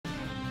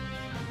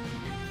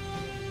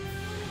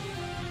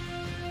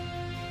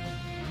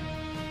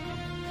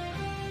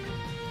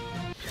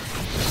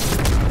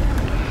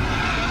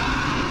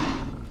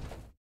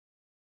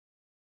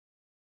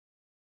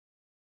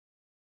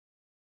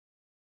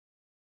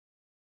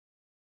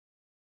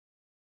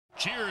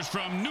Cheers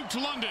from Nuked,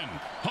 London,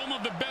 home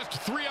of the best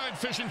three-eyed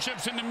fish and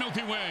chips in the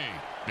Milky Way.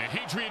 The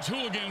Hatriots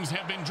hooligans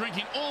have been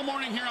drinking all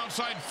morning here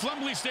outside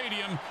Flumbley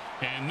Stadium,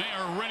 and they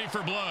are ready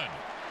for blood.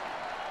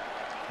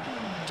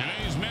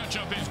 Today's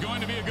matchup is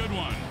going to be a good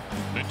one.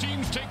 The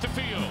teams take the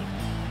field.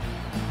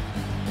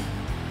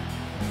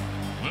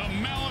 The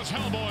Malice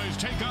Hellboys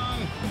take on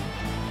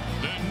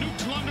the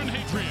Nuked London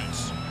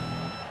Hatriots.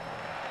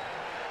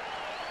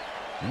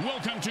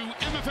 Welcome to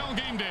MFL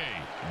Game Day.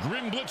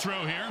 Grim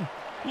Blitzrow here.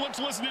 Let's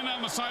listen in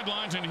on the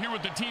sidelines and hear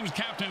what the team's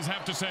captains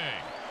have to say.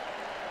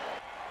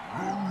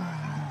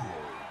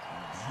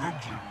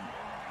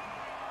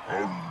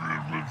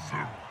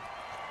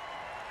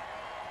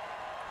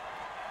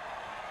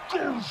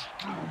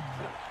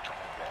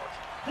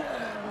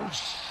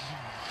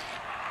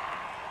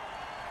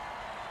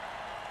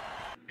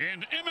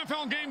 And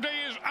MFL Game Day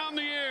is on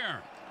the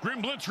air.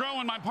 Grim Blitzrow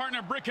and my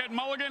partner Brickhead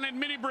Mulligan and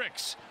Mini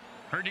Bricks.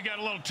 Heard you got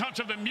a little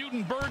touch of the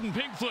mutant bird and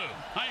pig flu.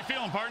 How you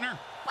feeling, partner?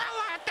 Well,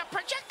 the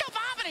projectile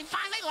vomiting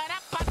finally let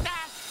up, but the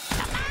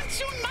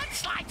monsoon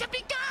mudslides have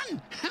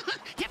begun.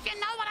 If you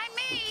know what I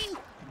mean.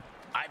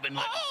 I've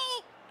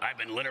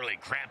been literally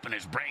cramping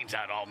his brains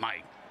out all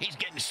night. He's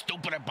getting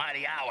stupider by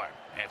the hour,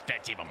 if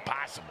that's even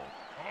possible.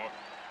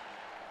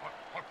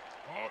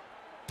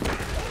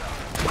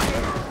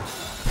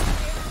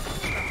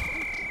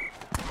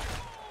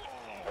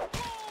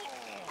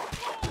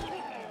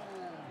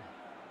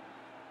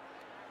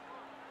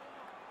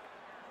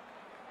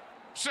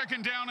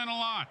 Second down and a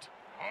lot.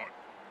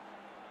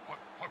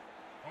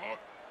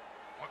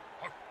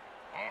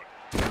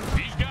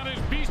 He's got his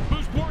beast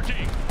boost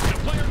working. The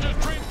player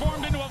just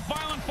transformed into a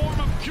violent form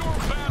of pure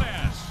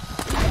badass.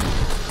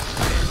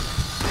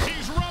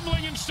 He's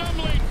rumbling and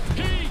stumbling.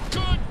 He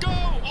could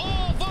go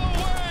all the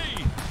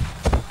way.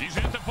 He's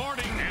hit the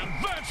 40,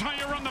 and that's how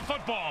you run the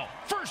football.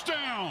 First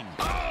down.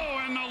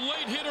 Oh, and the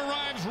late hit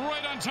arrives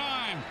right on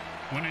time.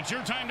 When it's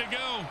your time to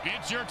go,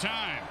 it's your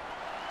time.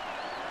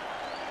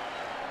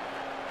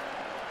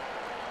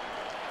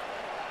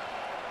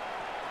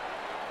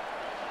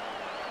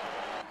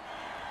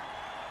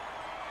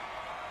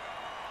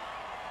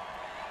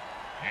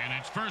 And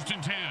it's 1st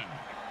and 10.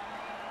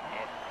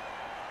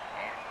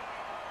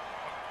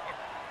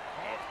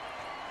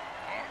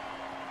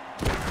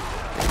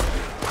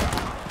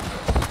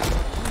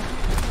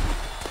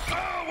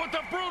 Oh, what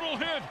a brutal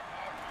hit!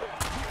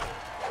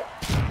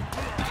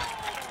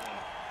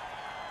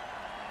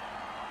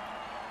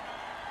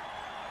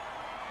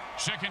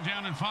 Second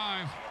down and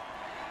 5.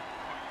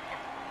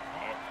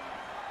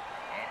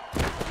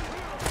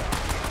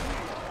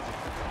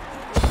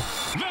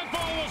 That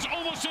ball was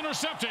almost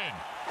intercepted.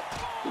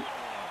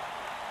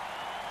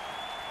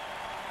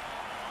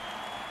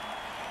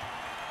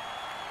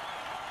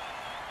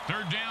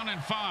 Third down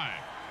and 5.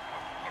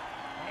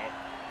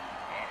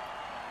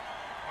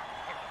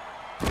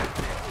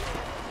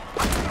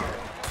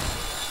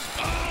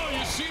 Oh,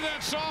 you see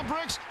that saw,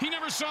 Bricks? He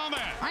never saw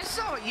that. I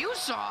saw what you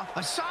saw.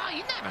 A saw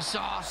you never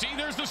saw. See,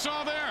 there's the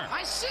saw there.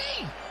 I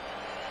see.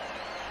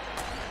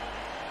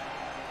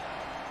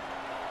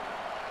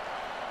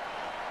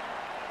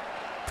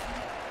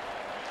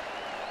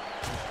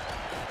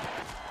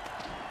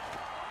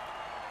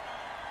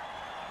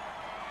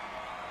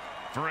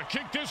 For a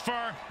kick this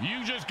far,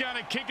 you just got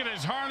to kick it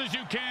as hard as you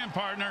can,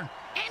 partner.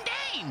 And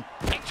aim.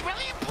 It's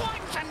really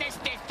important from this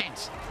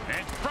distance.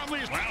 It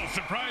probably is. Well,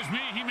 surprised me.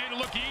 He made it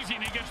look easy,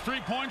 and he gets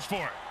 3 points for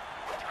it.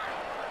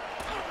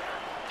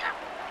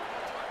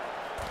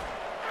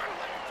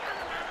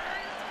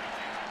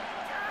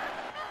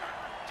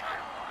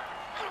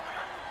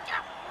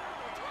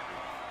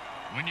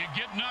 When you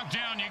get knocked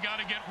down, you got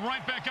to get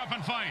right back up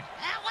and fight.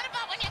 What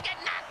about when you get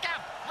knocked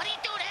up? What do you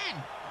do then?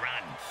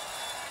 Run.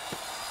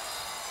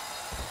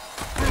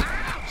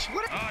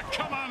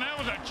 Come on, that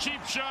was a cheap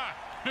shot.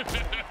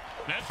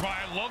 That's why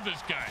I love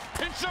this guy.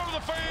 And so do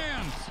the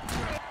fans.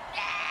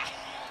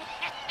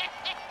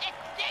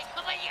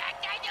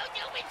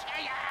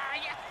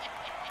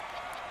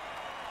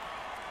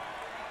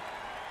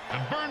 The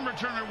burn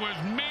returner was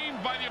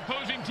maimed by the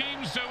opposing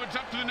team, so it's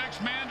up to the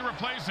next man to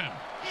replace him.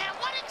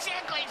 What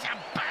exactly is a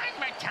burn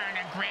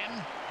returner,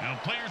 Grim? Now,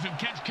 players who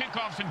catch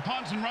kickoffs and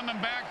punts and run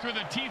them back through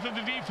the teeth of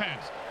the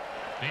defense.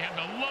 They have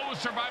the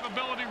lowest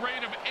survivability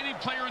rate of any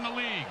player in the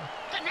league.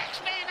 The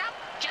next man up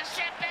just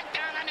sat back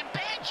down on the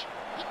bench.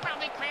 He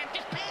probably cramped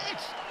his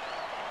pants.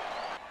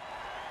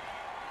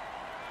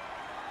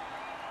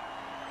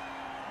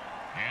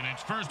 And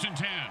it's 1st and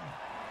 10.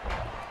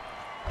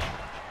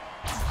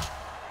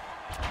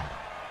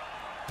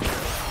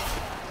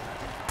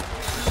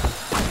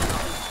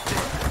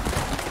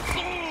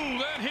 Oh,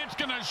 that hit's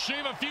gonna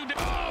shave a few.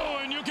 Oh,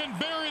 and you can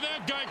bury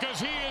that guy because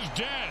he is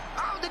dead.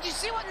 Oh, did you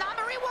see what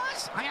number he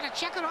was? I had to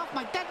check it off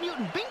my Dead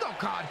Mutant bingo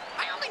card.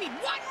 I only need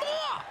one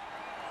more.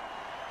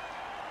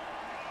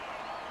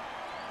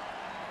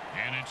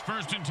 And it's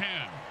 1st and 10.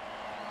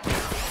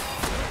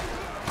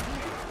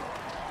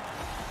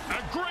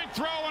 A great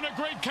throw and a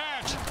great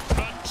catch,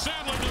 but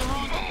sadly to the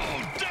wrong.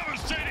 Oh,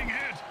 devastating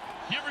hit.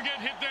 You ever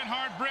get hit that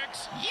hard,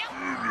 Bricks? Yep,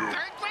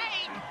 3rd grade.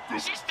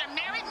 Wait, Sister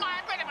Mary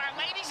Margaret of Our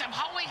Ladies of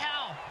Holy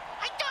Hell.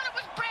 I thought it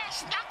was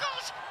brass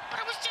knuckles, but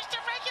it was just a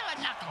regular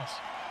knuckles.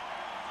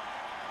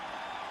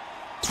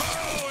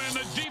 Oh, and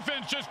the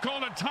defense just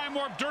called a time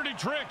warp dirty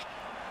trick.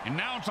 And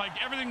now it's like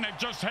everything that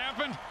just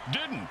happened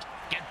didn't.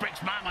 Get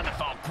Brick's mom on the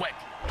phone, quick.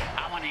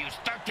 I want to use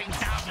 13,000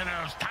 of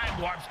those time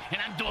warps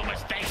and undo a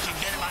mistake she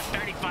did about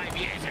 35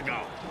 years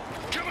ago.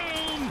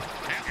 Kaboom!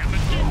 And the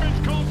defense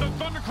calls the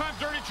thunderclap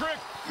dirty trick.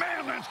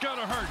 Man, that's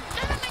gotta hurt.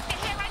 That'll make the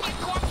hair on your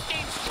corpse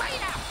stand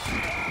straight up.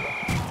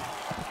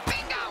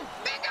 Bingo!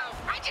 Bingo!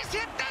 I just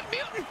hit that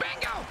mutant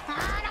bingo!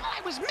 And all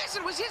I was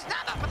missing was his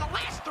number for the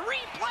last 3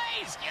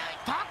 plays.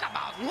 Talk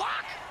about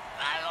luck!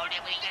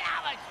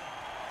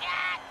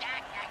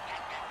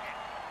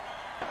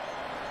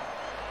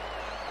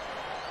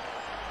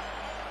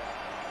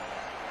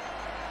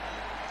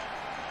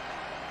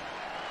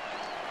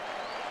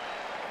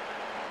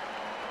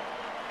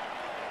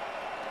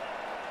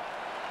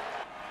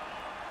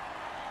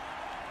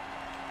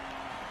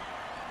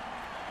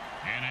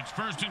 And it's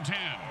 1st and 10.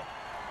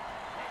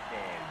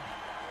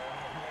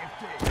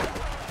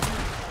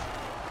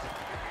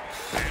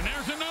 And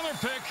there's another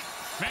pick.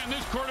 Man,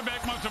 this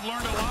quarterback must have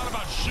learned a lot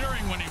about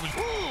sharing when he was...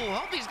 Ooh,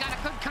 hope he's got a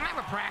good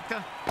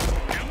chiropractor.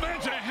 And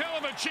that's a hell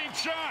of a cheap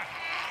shot.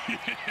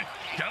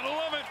 Gotta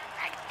love it.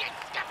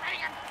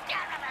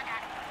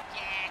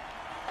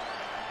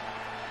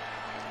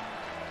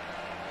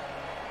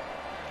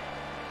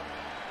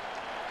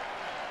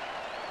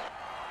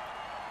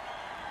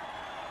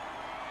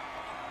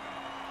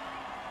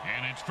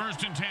 And it's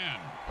 1st and 10.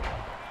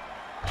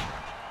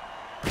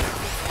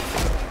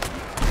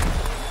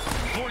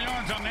 4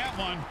 yards on that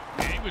one.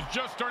 And he was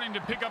just starting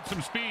to pick up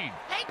some speed.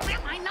 Hey,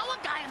 Grim, I know a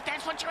guy if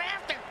that's what you're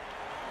after.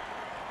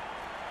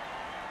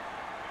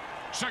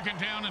 2nd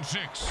down and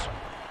 6.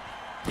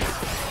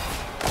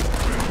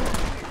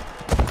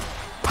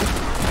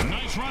 A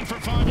nice run for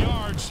 5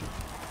 yards.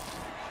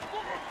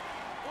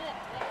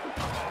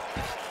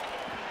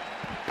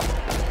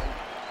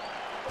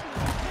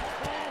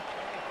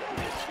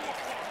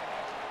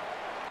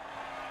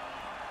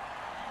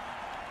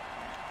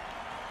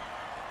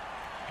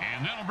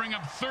 And that'll bring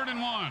up 3rd and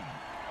 1.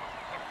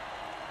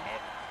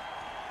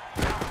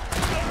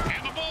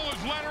 And the ball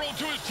is lateral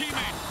to his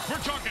teammate.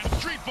 We're talking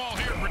street ball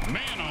here.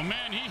 Man, oh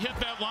man, he hit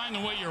that line the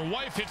way your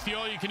wife hits the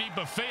all-you-can-eat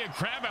buffet at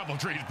crabapple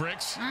trees,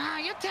 Bricks.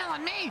 You're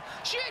telling me.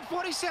 She ate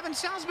 47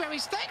 Salisbury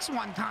steaks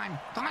one time.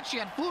 Thought she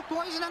had food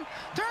poisoning.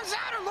 Turns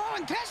out her lower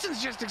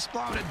intestines just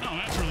exploded. Oh,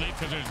 that's relief,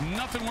 because there's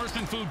nothing worse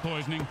than food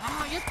poisoning.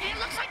 Oh, it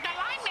looks like the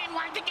lineman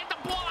wanted to get the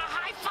ball a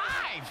high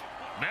five.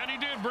 That he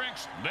did,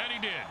 Bricks. That he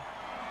did.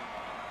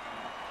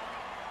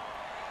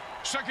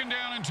 2nd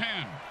down and 10.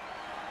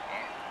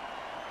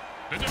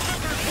 The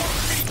defender's warp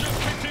speed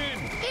just kicked in.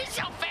 He's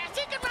so fast,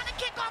 he could run a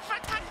kickoff for a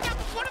touchdown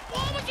before the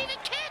ball was even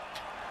kicked.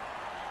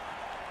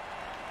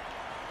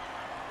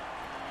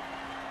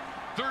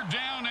 3rd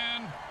down,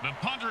 and the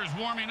punter is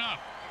warming up.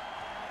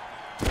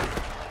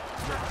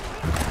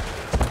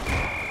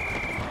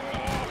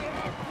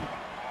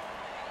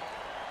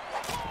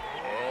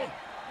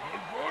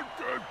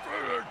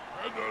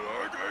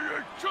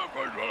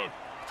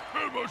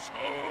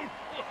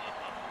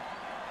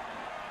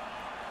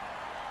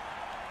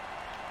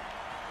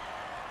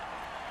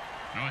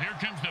 Well, here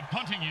comes the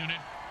punting unit.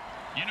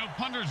 You know,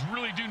 punters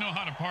really do know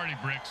how to party,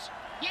 Bricks.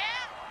 Yeah?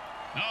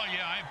 Oh,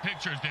 yeah, I have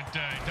pictures that,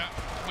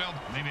 well,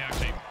 maybe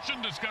actually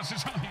shouldn't discuss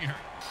this on here.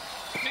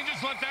 They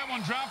just let that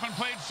one drop and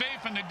played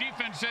safe, and the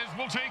defense says,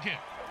 we'll take it.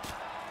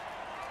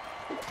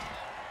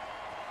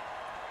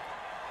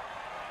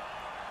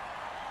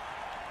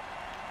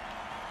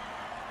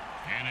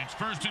 And it's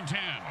 1st and 10.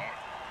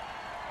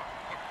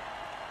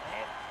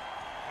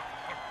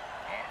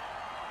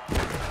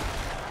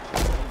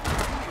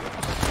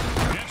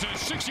 It's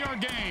a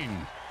 6-yard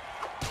gain.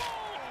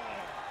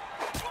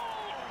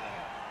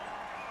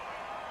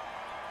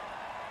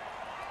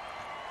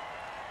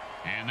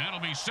 And that'll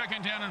be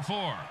 2nd down and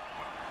 4.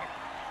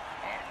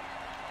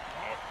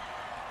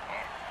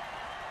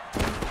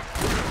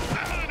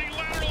 And he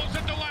laterals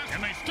at the last.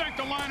 And they stack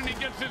the line, and he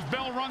gets his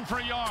bell rung for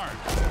a yard.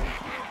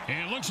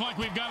 And it looks like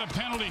we've got a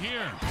penalty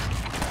here.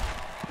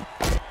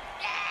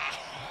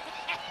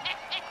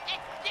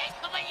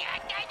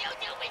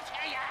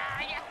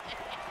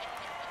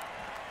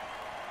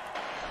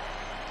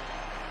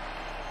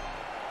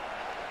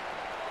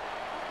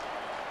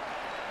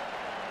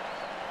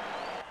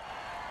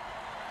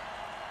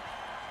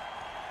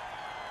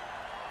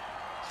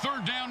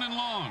 Third down and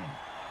long.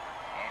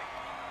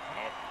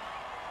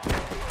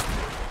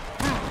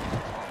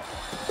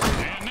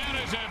 And that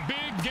is a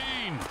big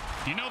gain.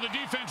 You know the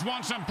defense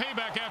wants some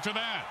payback after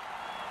that.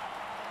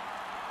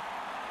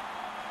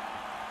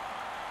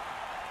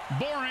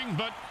 Boring,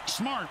 but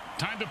smart.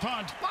 Time to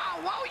punt.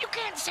 Whoa, whoa, you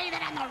can't say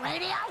that on the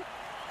radio.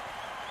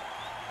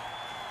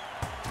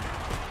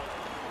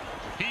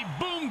 He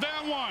boomed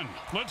that one.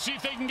 Let's see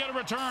if they can get a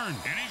return.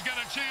 And he's got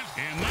a chance.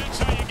 And that's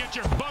how you get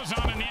your buzz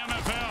on in the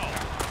MFL.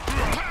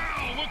 Pow!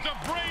 With the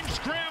brain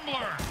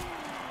scrambler.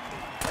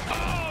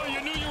 Oh, you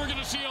knew you were going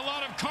to see a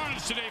lot of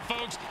carnage today,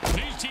 folks.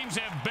 These teams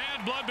have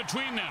bad blood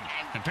between them.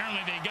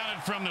 Apparently they got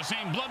it from the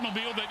same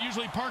bloodmobile that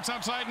usually parks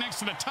outside next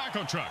to the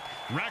taco truck.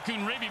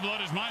 Raccoon rabies blood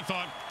is my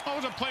thought.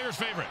 Always a player's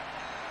favorite.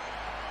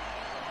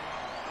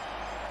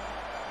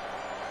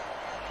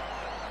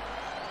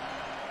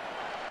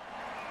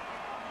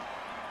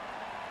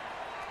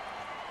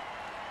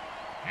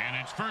 And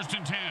it's 1st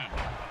and 10.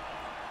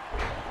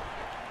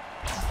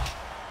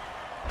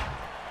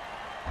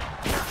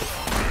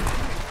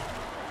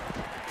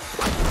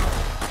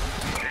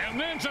 And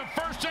then it's a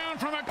first down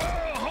from a...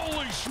 Oh,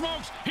 holy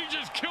smokes! He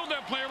just killed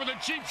that player with a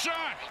cheap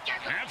shot.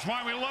 That's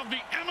why we love the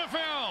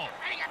MFL.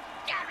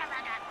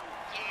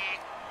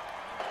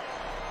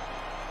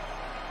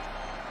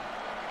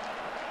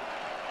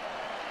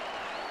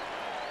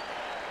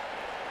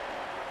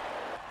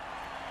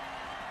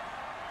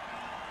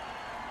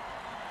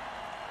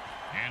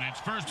 And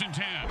it's 1st and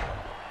 10.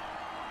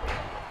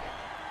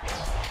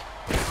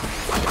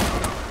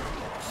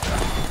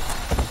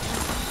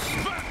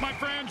 That, my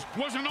friends,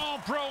 was an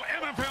all-pro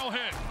MFL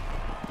hit.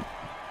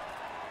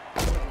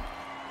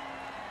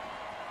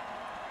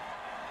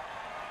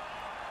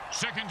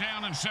 Second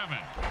down and 7.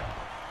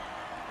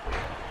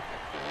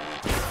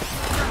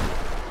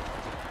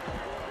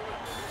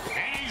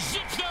 And he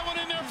zips that one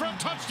in there for a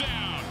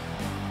touchdown.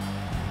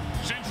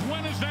 Since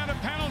when is that a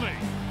penalty?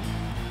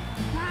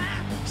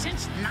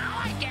 Since now,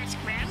 I guess,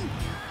 Grim.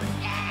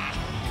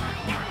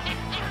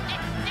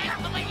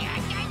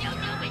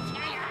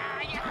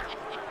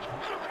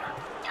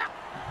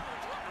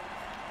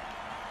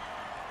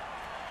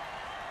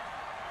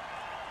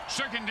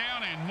 Second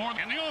down and more.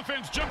 And the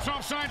offense jumps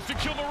off sides to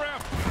kill the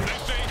ref. They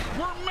say,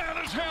 we're mad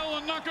as hell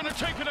and not going to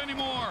take it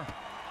anymore.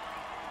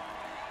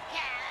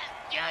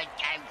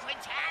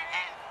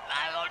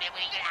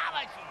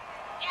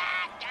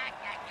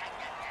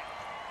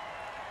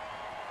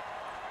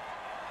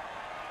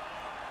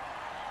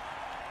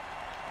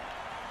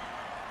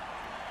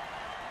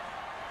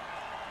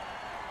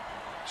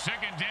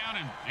 Second down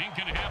and ain't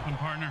going to happen,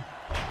 partner.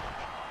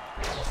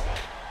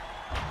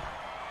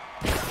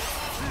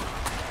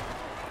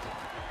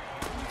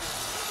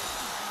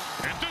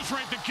 At this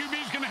rate, the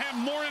QB's going to have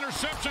more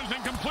interceptions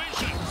than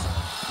completions.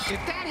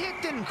 If that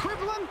hit didn't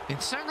cripple him,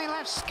 it certainly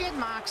left skid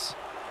marks.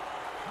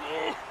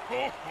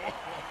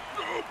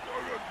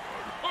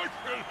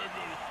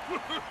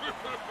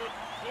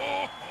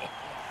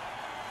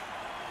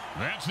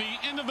 That's the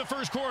end of the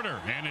first quarter,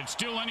 and it's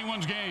still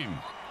anyone's game.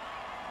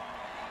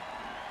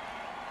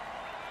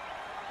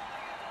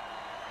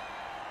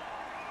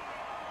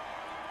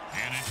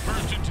 And it's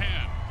 1st and 10.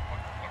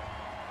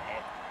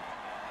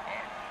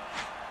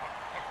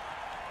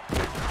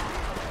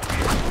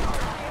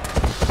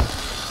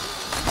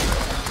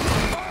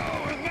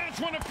 Oh, and that's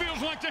when it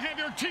feels like to have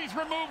your teeth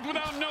removed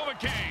without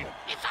Novocaine.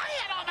 If I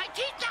had all my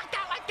teeth knocked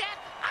out like that,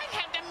 I'd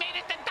have them made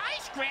at the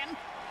dice, Grim.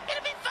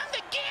 It'd be fun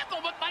to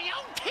gamble with my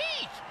own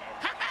teeth.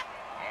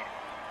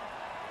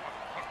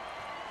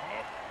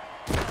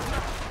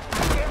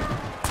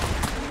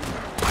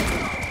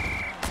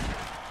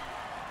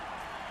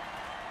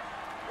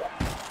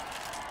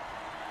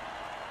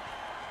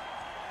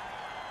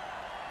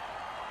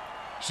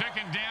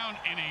 Second down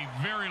in a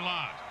very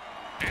lot.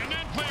 And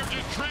that player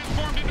just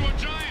transformed into a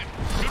giant.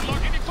 Good luck,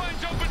 and he finds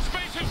open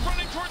spaces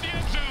running toward the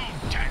end zone.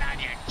 Turn on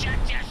your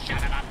jets, you son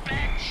of a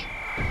bitch.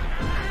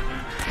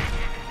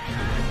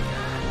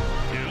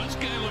 Yeah, this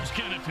guy looks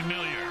kind of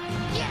familiar.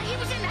 Yeah, he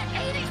was in that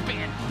 80s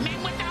band,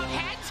 Men Without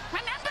Heads.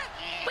 Remember?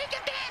 We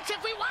can dance if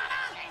we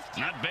wanna.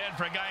 Not bad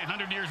for a guy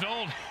 100 years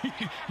old.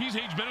 He's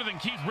aged better than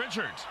Keith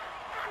Richards.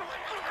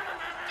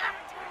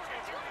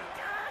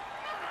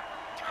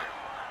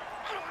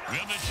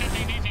 Well, this should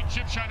be an easy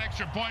chip shot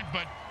extra point,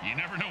 but you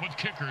never know with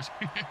kickers.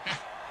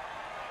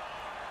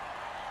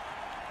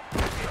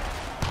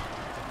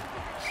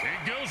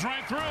 It goes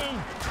right through.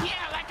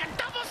 Yeah, like a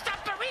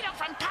double-stuffed burrito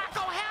from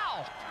Taco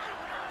Hell.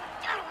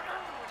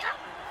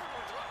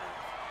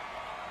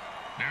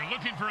 They're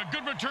looking for a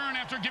good return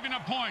after giving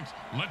up points.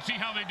 Let's see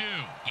how they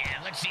do.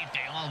 Yeah, let's see if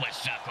they always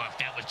suck or if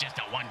that was just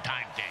a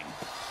one-time thing.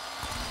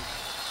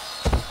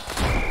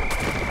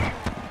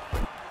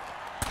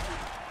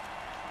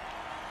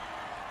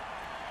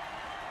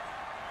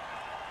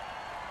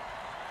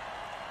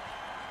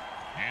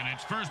 And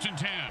it's 1st and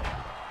 10.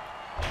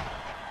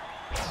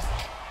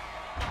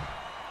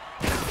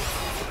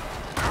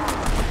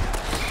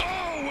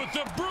 Oh, with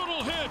the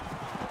brutal hit.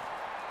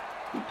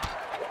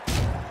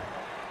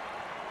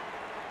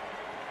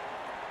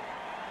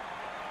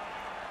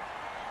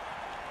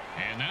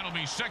 And that'll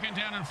be 2nd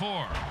down and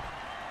 4.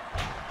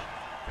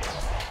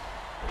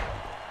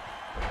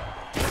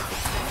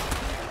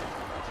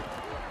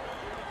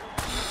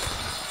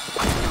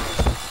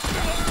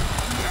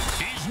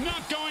 He's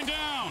not going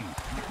down.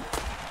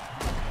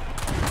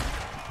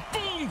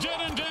 Boom,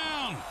 dead and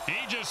down.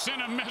 He just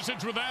sent a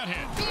message with that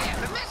hit. Yeah,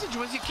 the message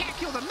was you can't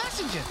kill the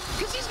messenger,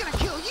 because he's going to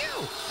kill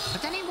you.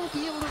 But then he won't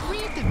be able to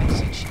read the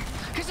message,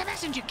 because the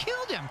messenger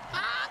killed him.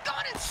 Ah,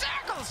 going in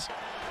circles.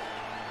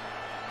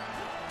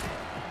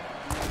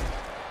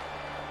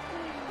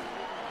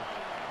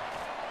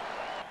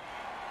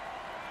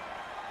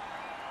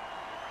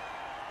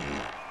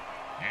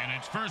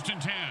 it's 1st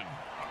and 10.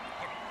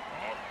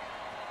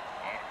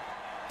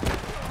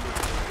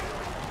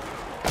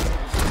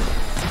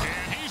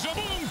 And he's a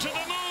boom to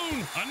the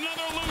moon.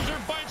 Another loser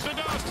bites the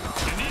dust.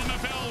 And the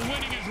MFL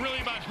winning is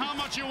really about how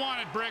much you want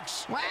it,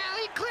 Bricks. Well,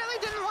 he clearly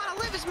didn't want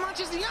to live as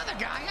much as the other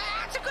guy.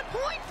 That's a good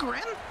point,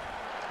 Grim.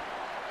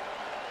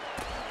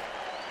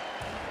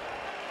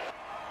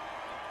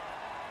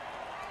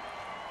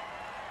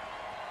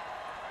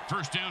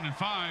 First down and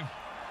 5.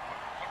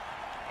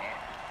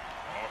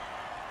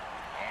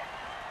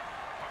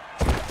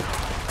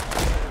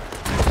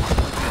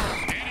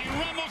 And he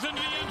rumbles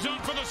into the end zone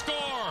for the score.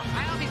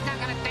 I hope he's not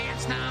going to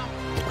dance now.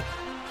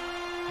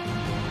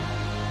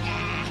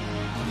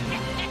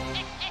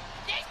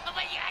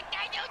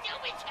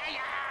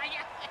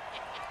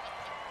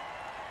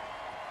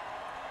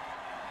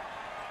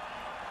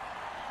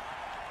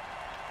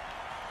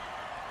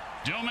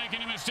 Don't make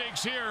any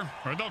mistakes here,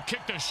 or they'll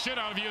kick the shit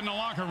out of you in the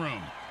locker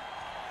room.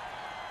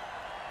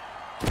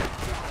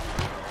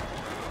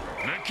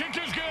 The kick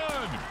is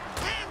good.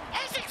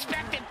 As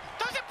expected,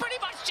 those are pretty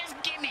much just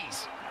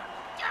gimmies.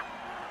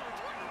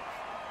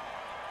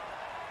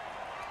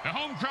 The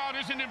home crowd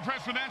isn't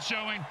impressed with that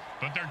showing,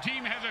 but their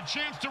team has a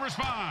chance to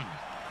respond.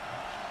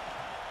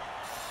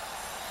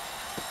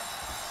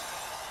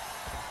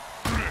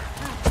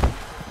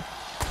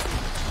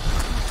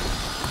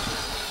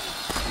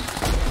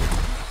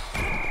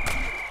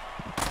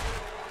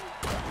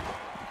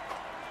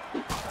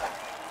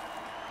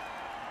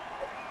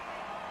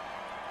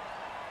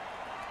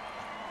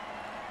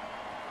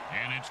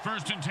 And it's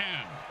 1st and 10.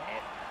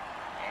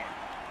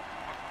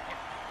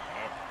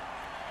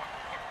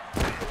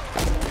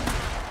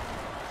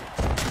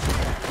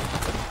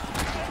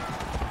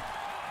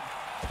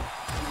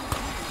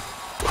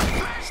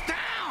 First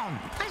down!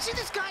 I see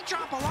this guy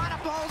drop a lot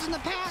of balls in the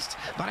past,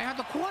 but I heard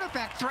the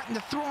quarterback threaten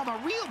to throw him a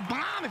real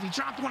bomb if he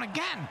dropped one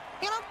again.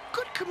 You know,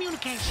 good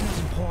communication is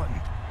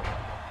important.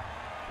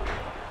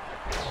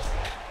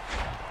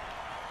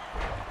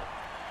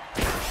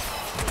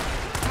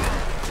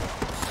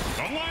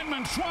 The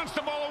lineman swats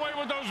the ball away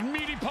with those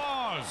meaty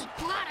paws.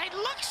 But it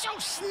looks so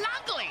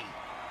snuggly.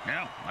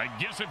 Yeah, I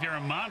guess if you're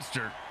a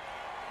monster.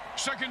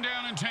 2nd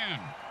down and 10.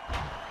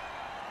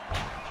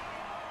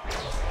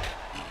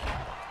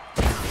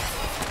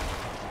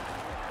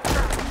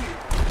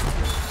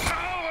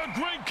 Oh, a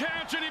great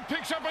catch, and he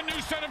picks up a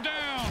new set of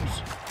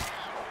downs.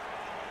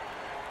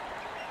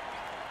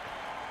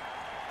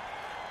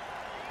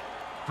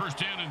 First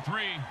down and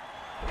 3.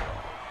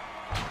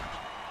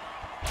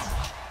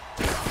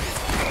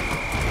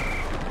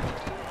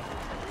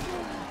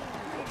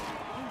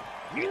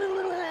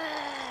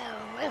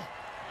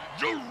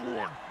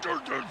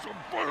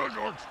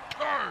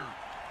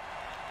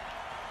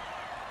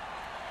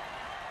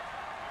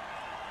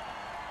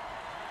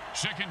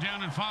 Second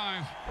down and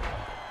 5.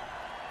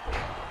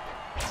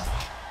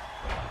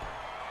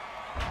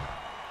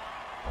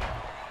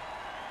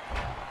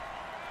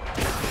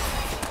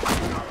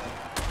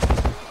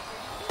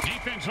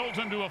 Defense holds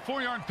him to a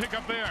 4-yard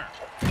pickup there.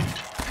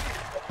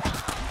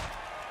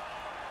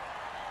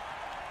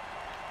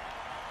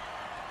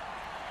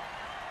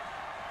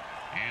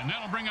 And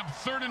that'll bring up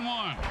 3rd and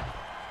 1.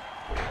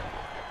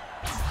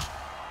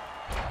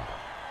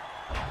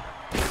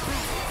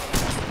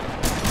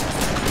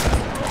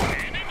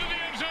 And into the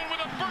end zone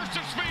with a burst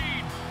of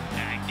speed.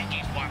 I think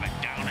he's more of a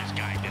downers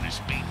guy than a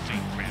speed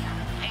freak, Grim.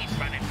 He's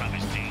running from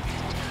his team.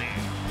 It's clear.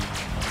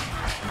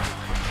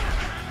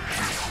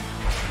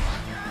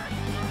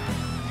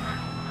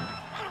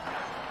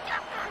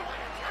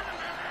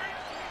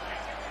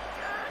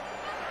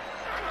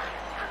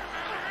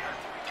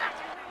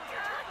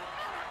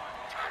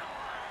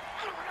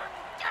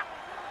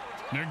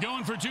 They're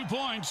going for 2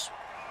 points.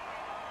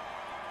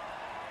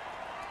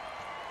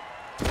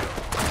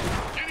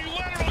 And he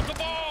laterals the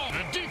ball.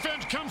 The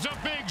defense comes up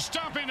big,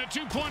 stopping a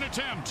 2-point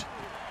attempt.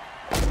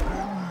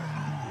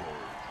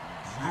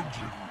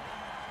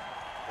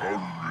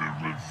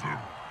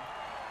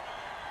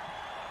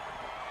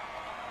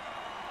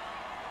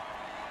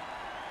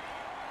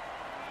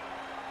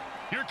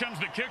 Here comes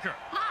the kicker.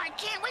 Oh, I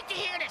can't wait to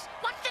hear this.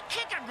 What's the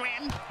kicker,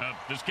 Grim?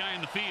 This guy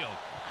in the field.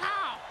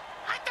 Oh,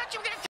 I thought you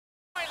were going to say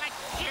like,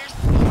 here's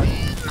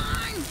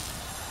mine.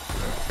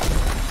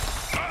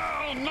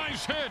 Oh,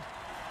 nice hit.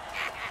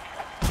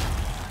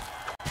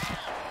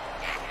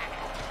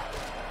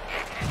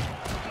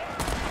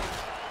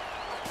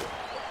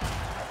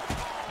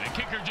 The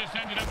kicker just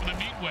ended up in the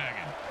meat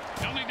wagon.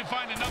 They'll need to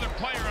find another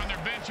player on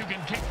their bench who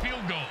can kick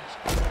field goals.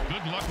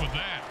 Good luck with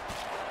that.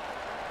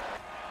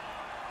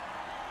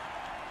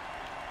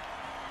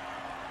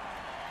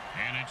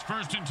 And it's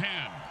 1st and 10.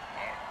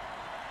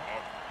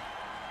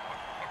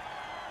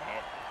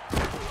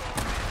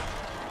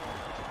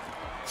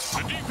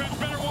 The defense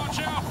better watch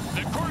out.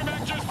 The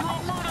quarterback just threw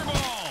a murder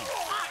ball.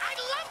 I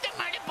love the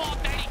murder ball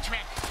dirty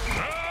trick.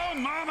 Oh,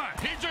 mama.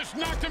 He just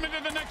knocked him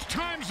into the next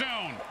time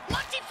zone.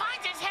 Once he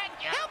finds his head,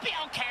 he'll be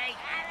okay.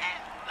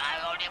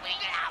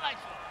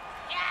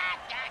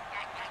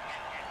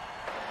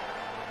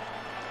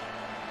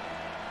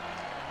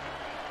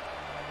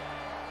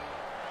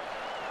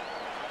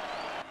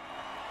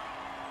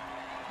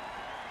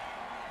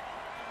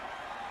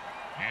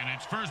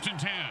 it's 1st and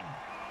 10.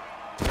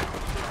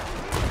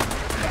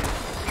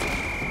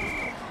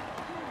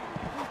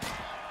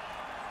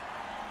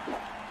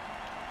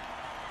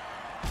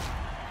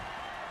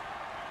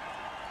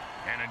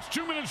 And it's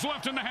 2 minutes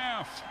left in the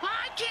half.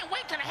 I can't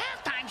wait to the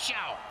halftime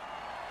show.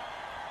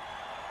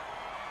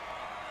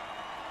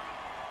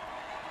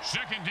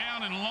 2nd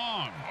down and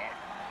long.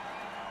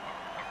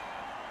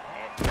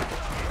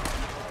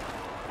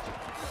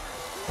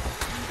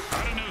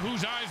 I don't know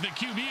whose eyes the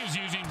QB is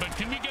using, but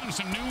can we get him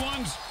some new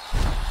ones?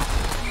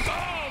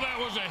 Oh, that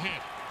was a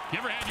hit. You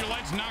ever had your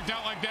lights knocked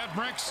out like that,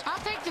 Bricks? I'll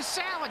take the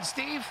salad,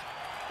 Steve.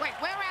 Wait,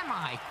 where am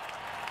I?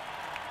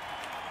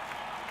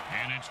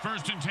 And it's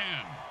 1st and 10.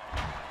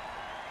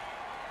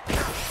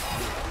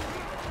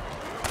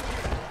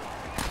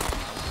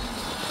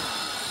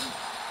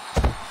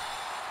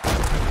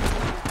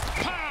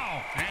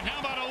 Pow! And how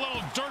about a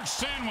little dirt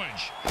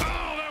sandwich?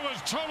 Oh, that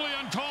was totally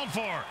uncalled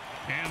for.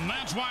 And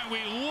that's why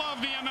we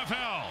love the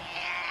MFL.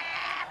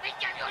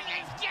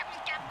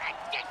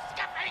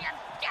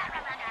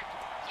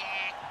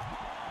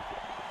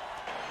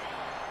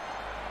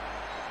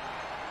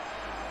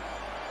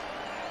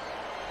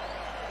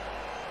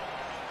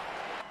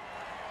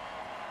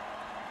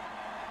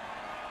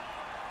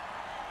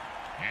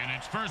 And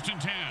it's 1st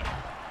and 10.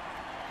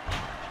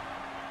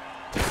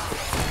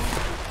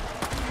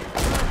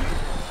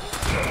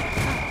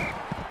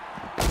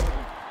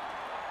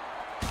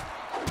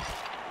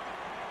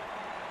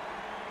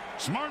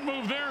 Smart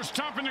move there,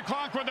 stopping the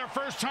clock with their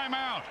first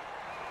timeout.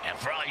 And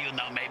for all you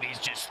know, maybe he's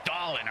just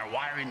stalling or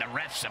wiring the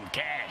refs some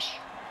cash.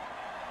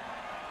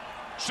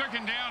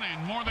 2nd down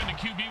and more than the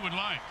QB would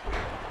like.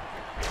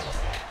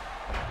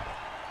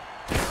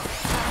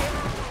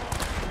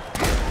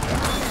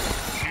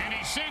 And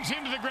he sends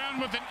him to the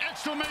ground with an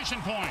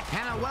exclamation point.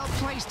 And a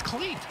well-placed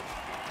cleat.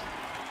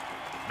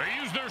 They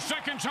use their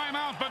 2nd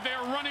timeout, but they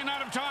are running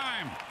out of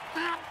time.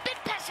 Bit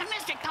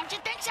pessimistic, don't you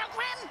think so,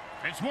 Grim?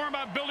 It's more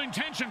about building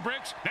tension,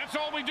 Bricks. That's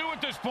all we do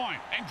at this point.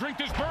 And drink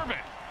this bourbon.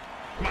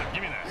 Come on,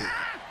 give me that.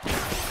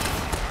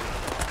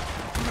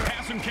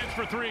 Pass and catch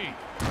for 3.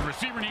 The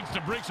receiver needs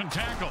to break some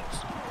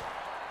tackles.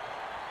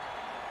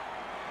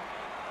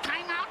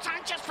 Timeouts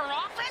aren't just for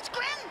offense,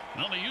 Grim?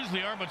 Well, they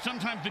usually are, but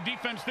sometimes the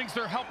defense thinks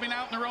they're helping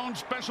out in their own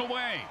special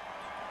way.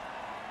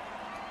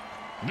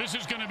 This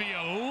is going to be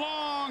a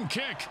long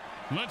kick.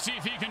 Let's see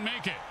if he can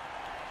make it.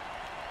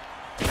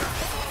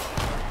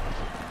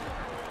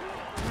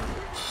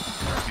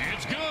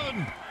 It's good.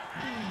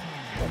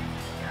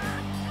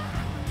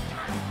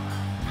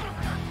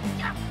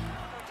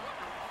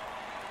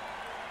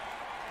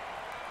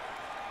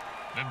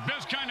 The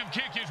best kind of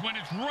kick is when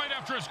it's right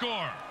after a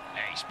score.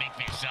 Hey, speak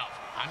for yourself.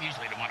 I'm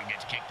usually the one who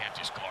gets kicked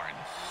after scoring.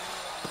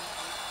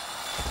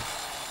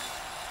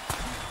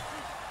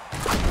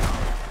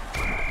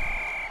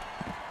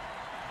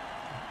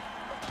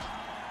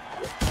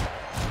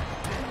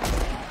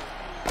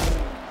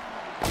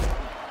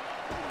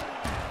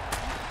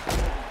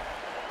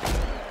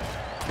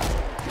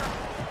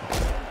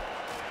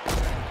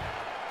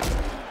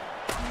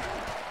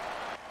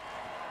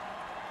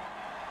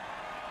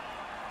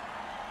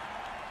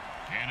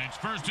 And it's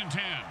 1st and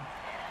 10.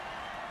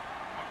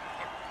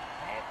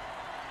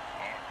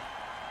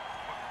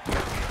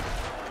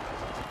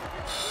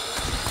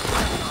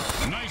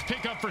 Nice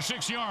pickup for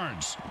 6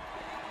 yards.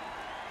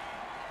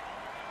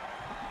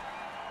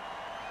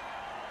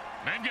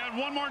 They've got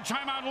one more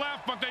timeout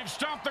left, but they've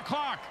stopped the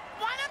clock.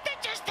 Why don't they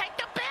just take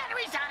the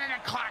batteries out of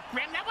the clock,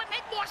 Grim? That would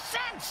make more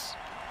sense.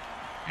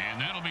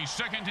 And that'll be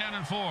 2nd down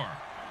and 4.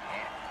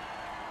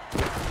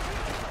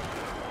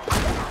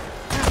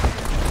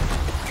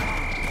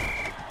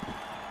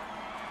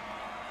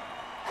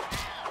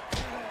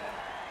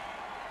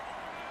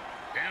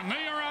 And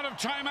they are out of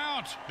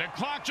timeout. The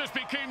clock just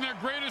became their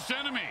greatest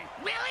enemy.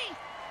 Really?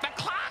 The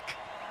clock?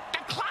 The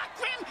clock,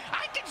 Grim?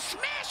 I can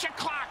smash a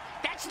clock.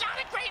 That's not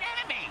a great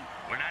enemy.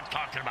 We're not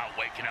talking about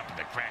waking up at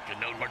the crack of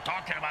noon. We're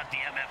talking about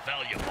the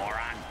MFL, you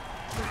moron.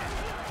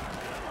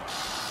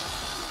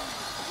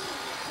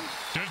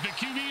 Does the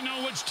QB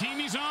know which team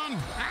he's on?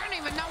 I don't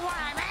even know where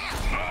I'm at.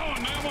 Oh,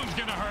 and that one's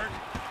gonna hurt.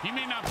 He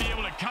may not be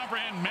able to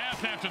comprehend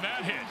math after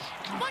that hit.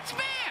 What's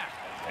math?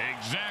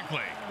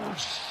 Exactly.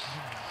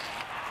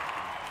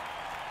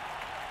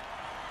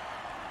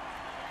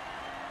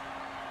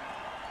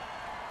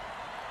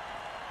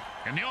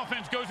 And the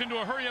offense goes into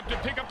a hurry-up to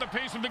pick up the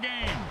pace of the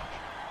game.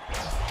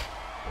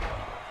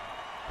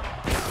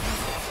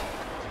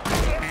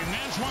 And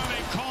that's why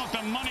they call it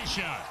the money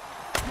shot.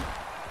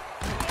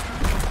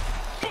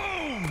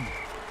 Boom!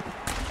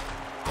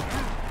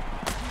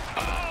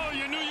 Oh,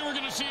 you knew you were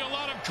going to see a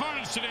lot of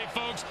carnage today,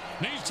 folks.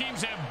 These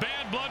teams have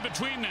bad blood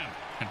between them.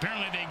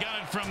 Apparently, they got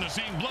it from the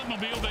same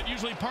bloodmobile that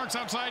usually parks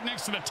outside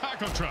next to the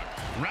taco truck.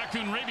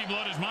 Raccoon rabies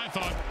blood is my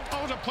thought.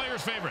 Always a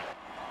player's favorite.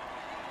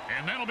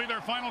 And that'll be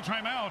their final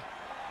timeout.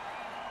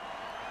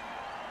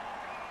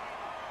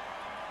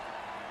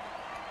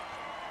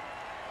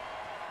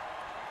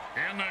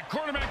 And the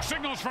quarterback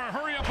signals for a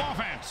hurry-up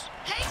offense.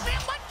 Hey, Grim,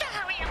 what's the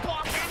hurry-up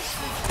offense?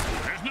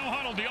 There's no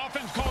huddle. The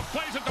offense calls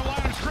plays at the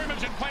line of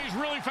scrimmage and plays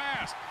really fast.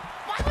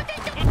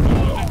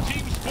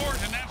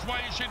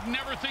 should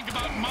never think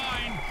about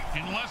mine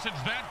unless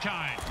it's that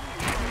kind.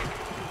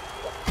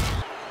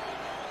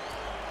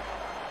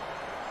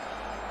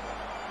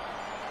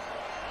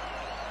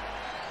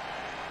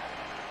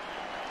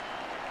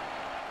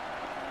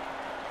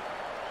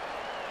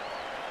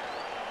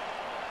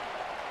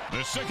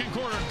 The second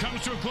quarter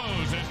comes to a close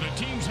as the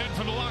teams head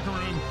for the locker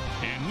room,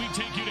 and we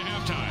take you to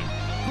halftime.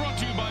 Brought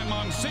to you by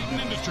Monsatan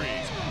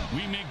Industries.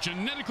 We make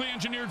genetically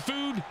engineered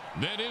food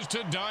that is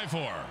to die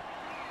for.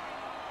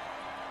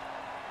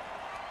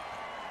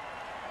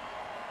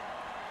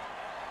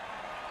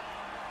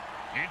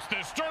 It's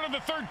the start of the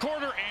third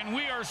quarter, and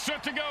we are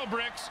set to go,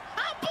 Bricks.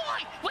 Oh,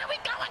 boy! Where we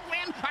going,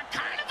 Grim? A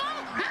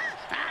carnival?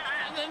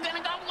 Huh? We're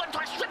gonna go to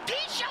a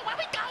striptease show? Where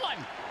we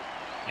going?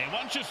 Hey,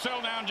 why don't you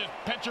settle down, just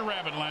pet your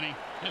rabbit, Lenny.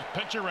 Just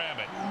pet your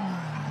rabbit.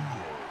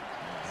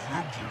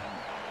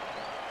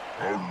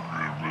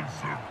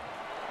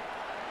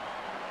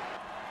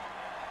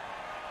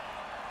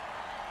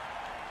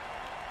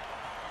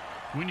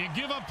 When you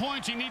give up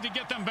points, you need to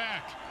get them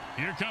back.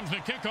 Here comes the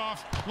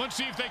kickoff. Let's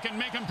see if they can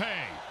make them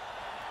pay.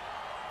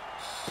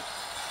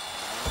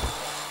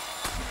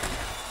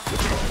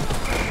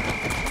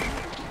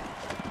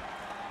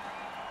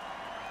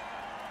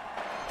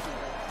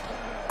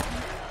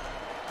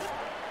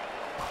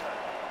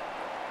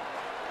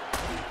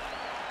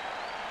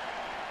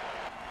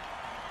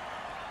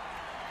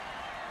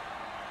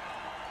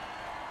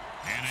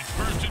 And it's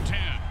 1st and 10.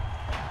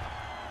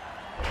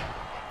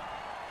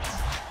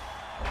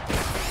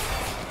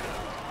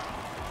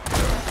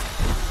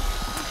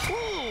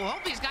 Ooh,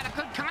 hope he's got a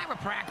good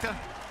chiropractor.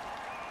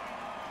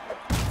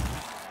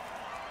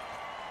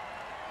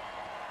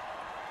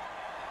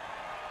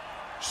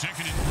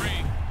 Second and 3.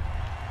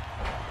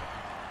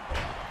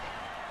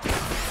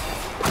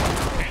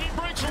 And he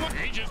breaks from it.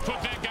 He just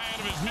put that guy out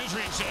of his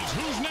misery and says,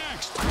 who's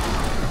next?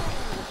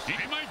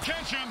 He might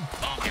catch him.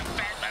 Oh, you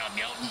fat little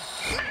mutant.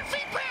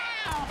 Murphy Brown!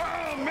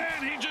 Oh,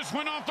 man, he just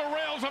went off the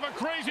rails of a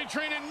crazy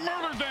train and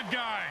murdered that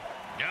guy.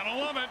 Gotta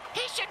love it.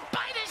 He should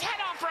bite his head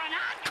off for an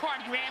encore,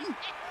 Grim.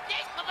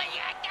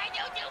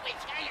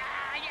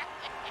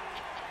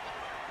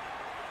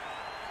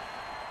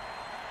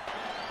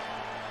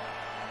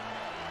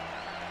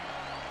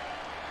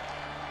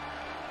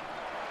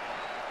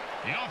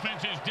 The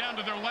offense is down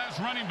to their last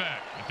running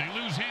back. If they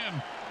lose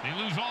him, they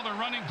lose all their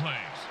running plays.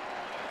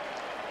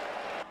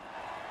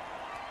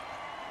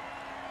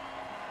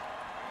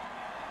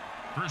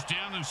 First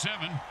down and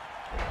 7.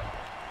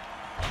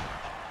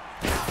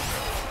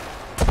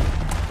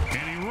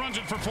 And he runs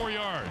it for 4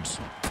 yards.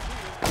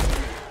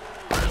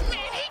 Oh,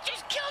 man, he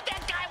just killed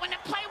that guy when the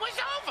play was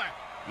over.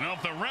 Well,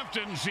 if the ref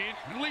didn't see it,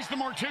 at least the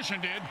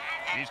mortician did.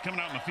 He's coming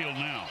out in the field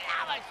now.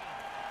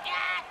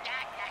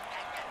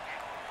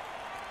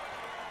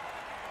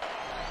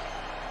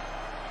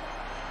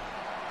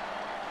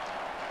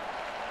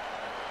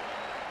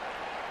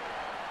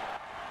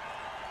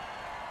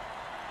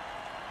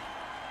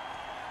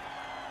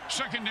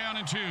 Second down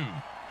and 2.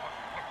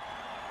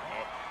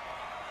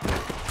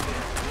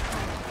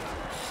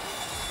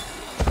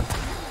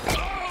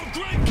 Oh,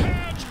 great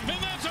catch!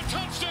 And that's a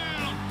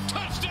touchdown!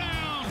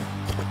 Touchdown!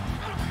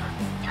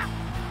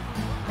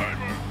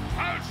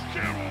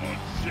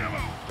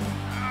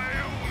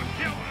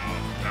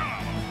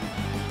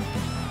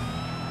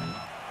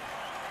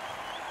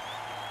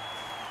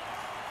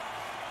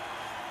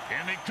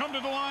 And they come to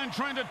the line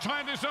trying to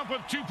tie this up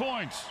with 2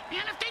 points.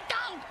 And if they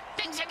don't,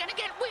 things are going to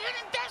get weird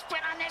and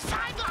desperate on their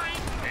sideline.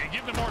 Hey,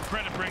 give them more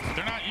credit, Brick.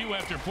 They're not you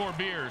after 4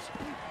 beers.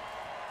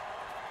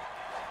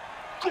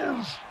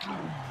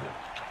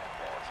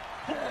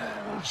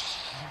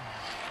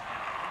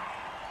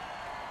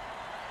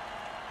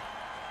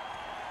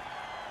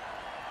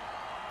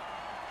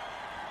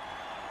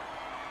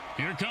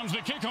 Here comes the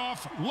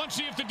kickoff. Let's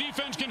see if the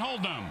defense can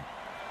hold them.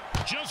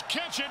 Just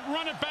catch it,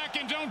 run it back,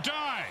 and don't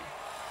die.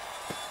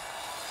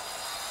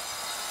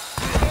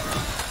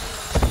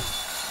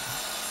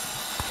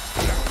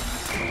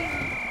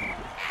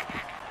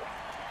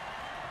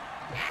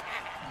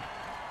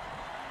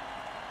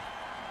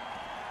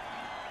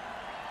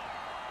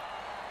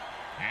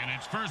 And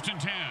it's 1st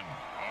and 10.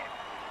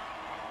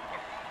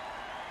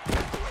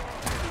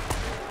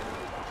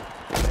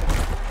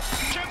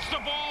 Catch the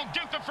ball,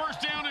 get the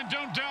first down, and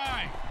don't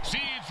die.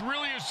 See, it's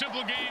really a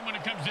simple game when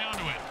it comes down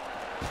to it.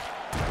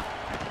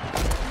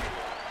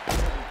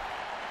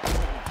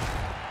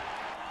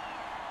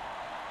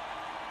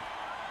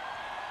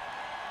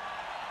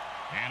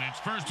 And it's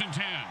 1st and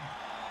 10.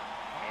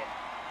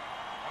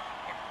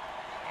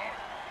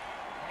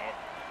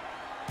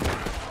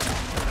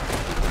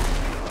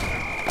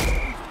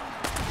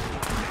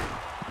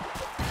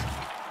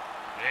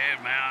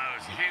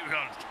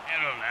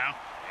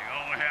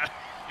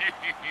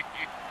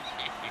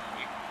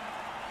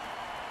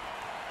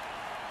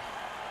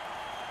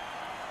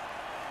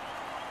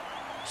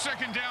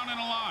 Second down and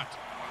a lot.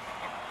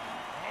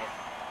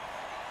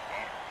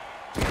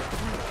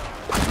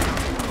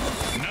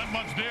 Not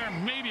much there,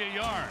 maybe a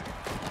yard.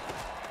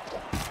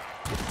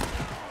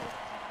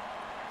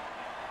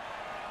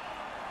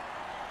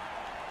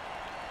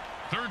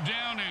 Third third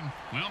down and,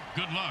 well,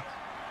 good luck.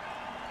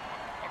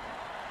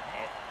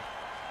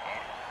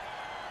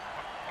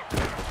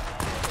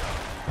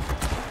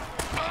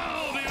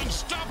 Oh, the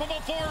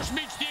unstoppable force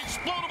meets the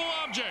explodable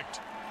object.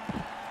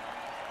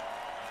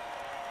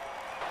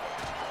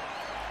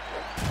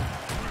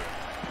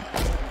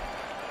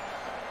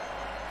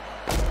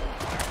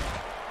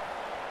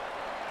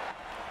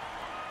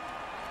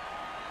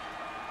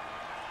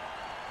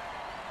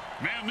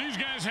 Man, these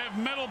guys have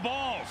metal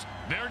balls.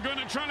 They're going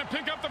to try to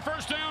pick up the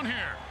first down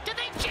here. Do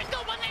they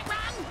jingle when they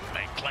run?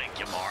 They clank,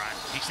 you moron.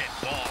 He said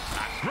balls,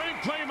 not...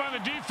 Great play by the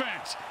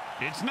defense.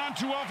 It's not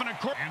too often a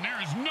court, and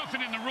there is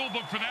nothing in the rule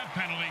book for that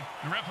penalty.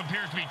 The ref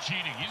appears to be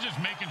cheating. He's just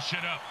making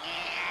shit up.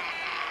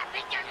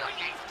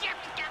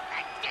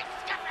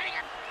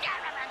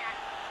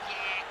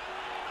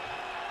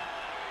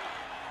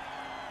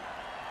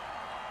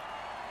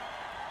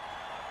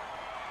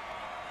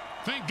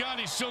 Thank God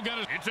he's still got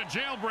it. It's a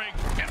jailbreak,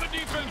 and the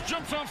defense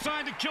jumps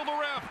offside to kill the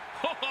ref.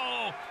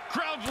 Oh,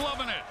 crowd's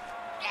loving it.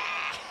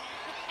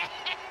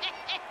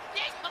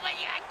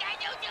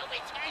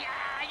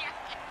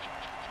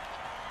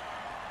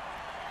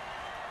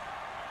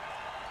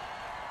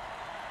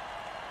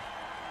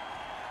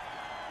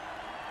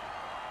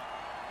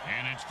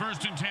 And it's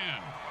 1st and 10.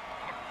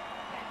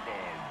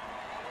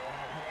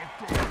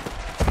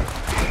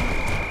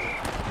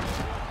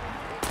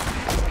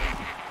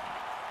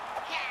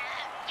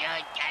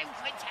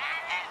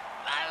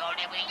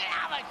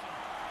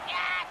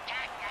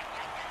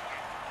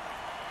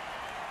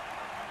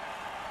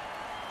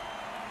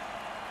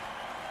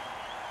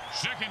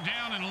 Second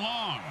down and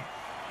long.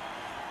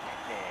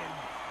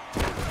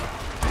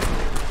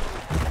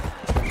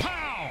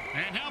 Pow!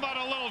 And how about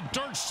a little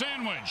dirt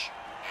sandwich?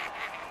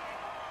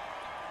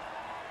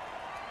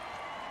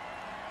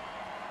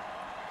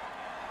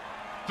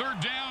 Third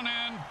down,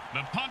 and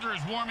the punter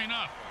is warming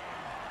up.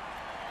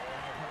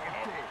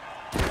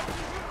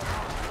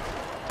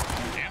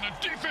 And the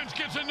defense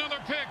gets another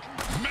pick.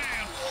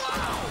 Man.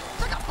 Whoa!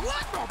 It's like a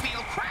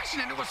bloodmobile crashing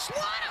into a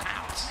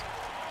slaughterhouse.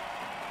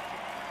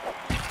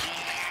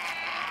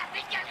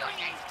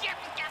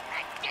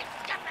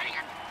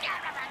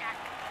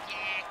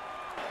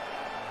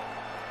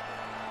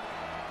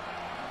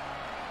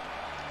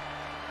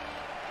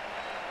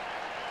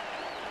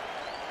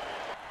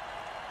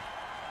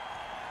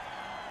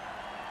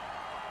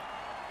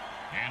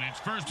 And it's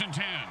 1st and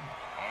 10.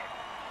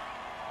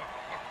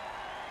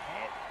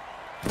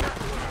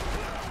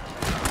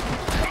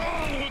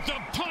 Oh, with the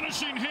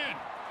punishing hit.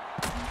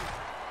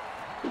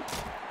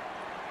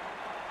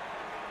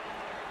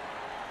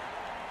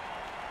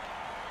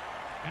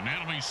 And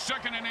that'll be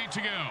 2nd and 8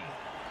 to go.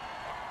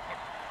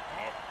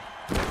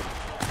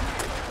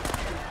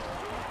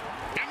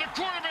 And the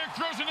quarterback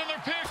throws another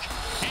pick.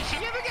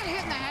 You ever get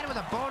hit in the head with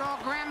a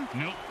Bodog Grim?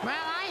 Nope. Well,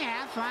 I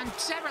have on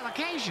several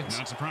occasions.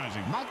 Not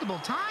surprising. Multiple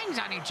times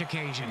on each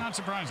occasion. Not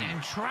surprising.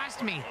 And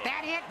trust me,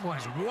 that hit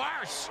was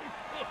worse.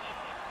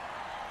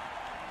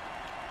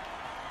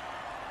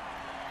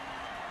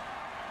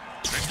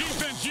 The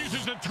defense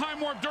uses the time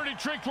warp dirty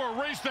trick to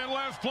erase that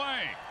last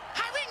play.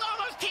 Hiring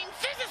all those team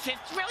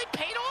physicists really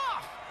paid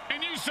off.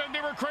 And you said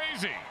they were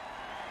crazy.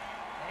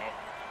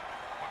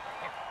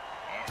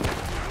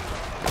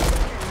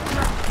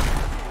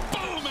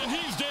 Boom, and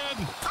he's dead.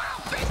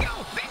 Oh,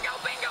 bingo, bingo,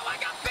 bingo. I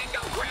got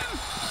bingo, Grim.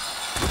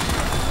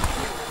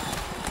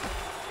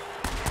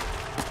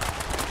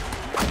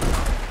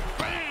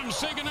 Bam,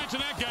 say goodnight to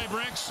that guy,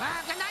 Bricks.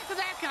 Good night to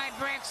that guy,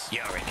 Bricks.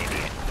 You're an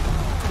idiot.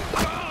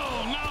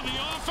 Oh, now the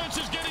offense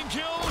is getting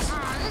kills.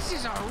 Oh, this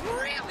is a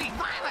really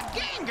violent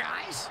game,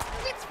 guys.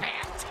 It's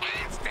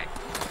fantastic.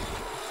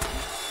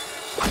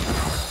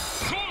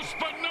 Close,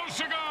 but no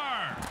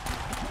cigar.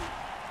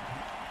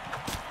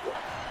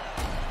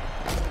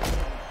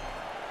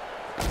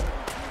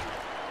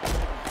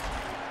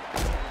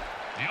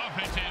 The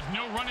offense has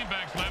no running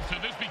backs left, so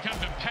this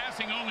becomes a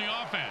passing-only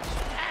offense.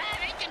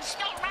 They can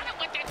still run it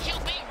with their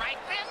QB, right,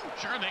 Grim?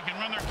 Sure, they can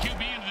run their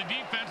QB into the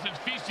defense that's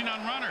feasting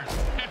on runners.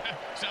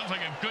 Sounds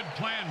like a good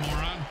plan,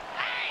 moron.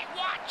 Hey,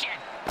 watch it.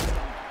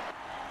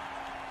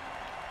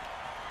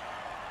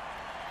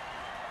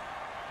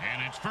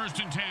 And it's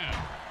 1st and 10.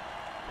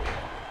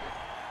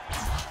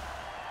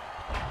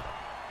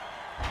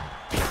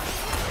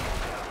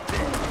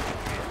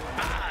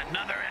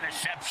 Another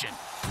interception.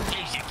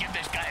 Geez, you give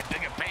this guy a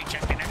bigger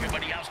paycheck than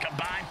everybody else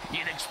combined,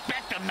 you'd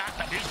expect him not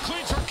to... His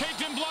cleats are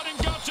caked in blood and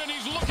guts, and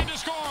he's looking to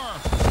score.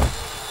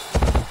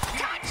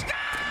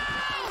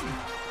 Touchdown!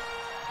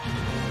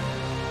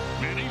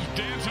 Man, he's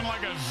dancing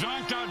like a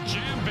zonked-out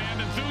jam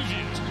band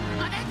enthusiast.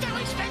 Oh, that's how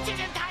he spent his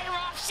entire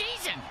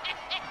off-season.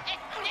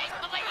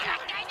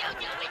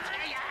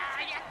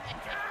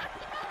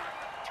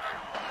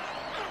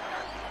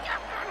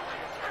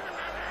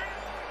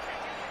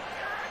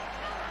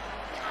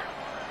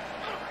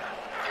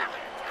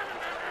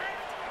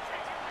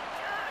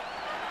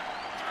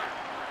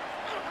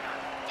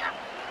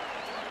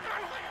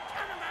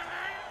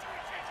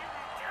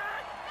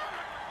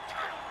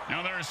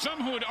 Now, there are some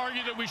who would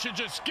argue that we should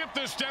just skip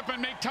this step and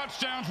make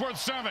touchdowns worth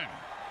 7.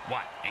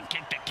 What, and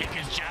kick the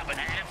kicker's job in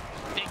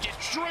half? They just...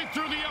 Straight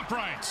through the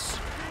uprights.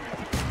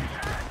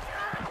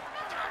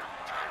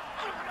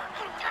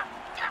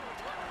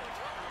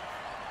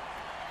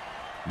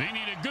 They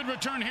need a good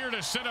return here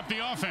to set up the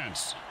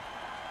offense.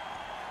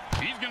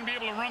 He's going to be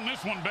able to run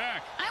this one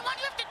back. I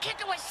wonder if the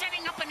kicker was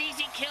setting up an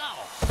easy kill.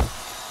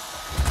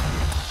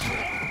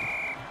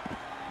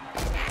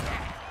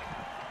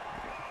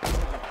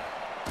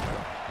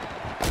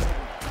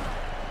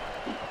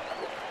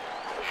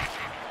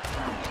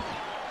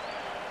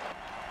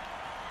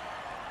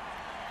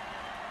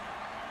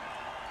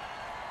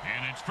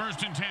 And it's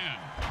 1st and 10.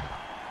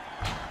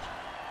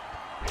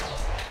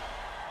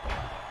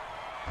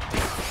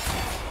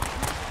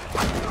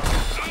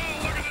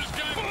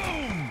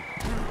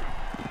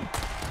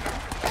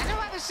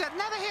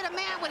 Never hit a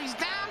man when he's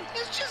down.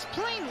 He's just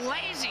plain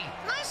lazy.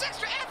 Nice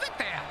extra effort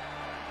there.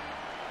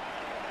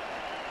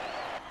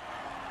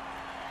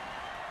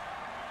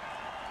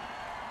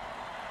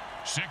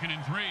 Second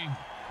and 3.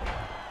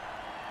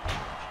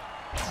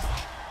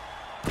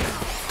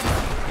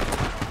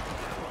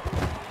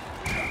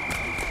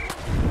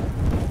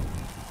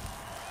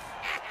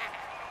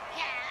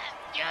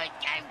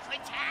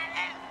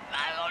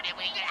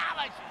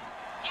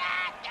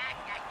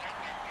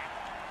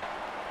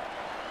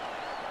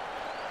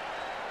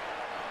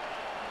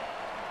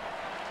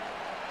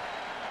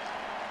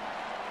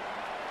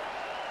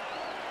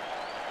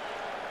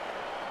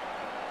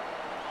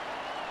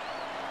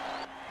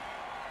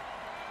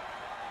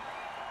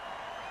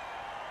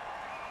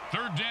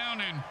 Third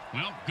down and,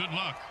 well, good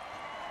luck.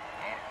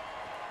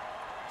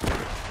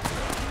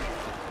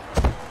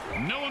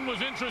 No one was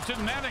interested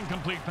in that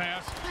incomplete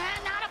pass.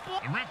 Not a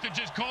ball. The ref that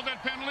just called that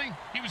penalty,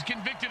 he was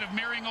convicted of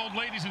marrying old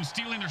ladies and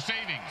stealing their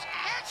savings.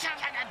 That sounds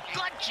like a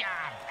good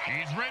job.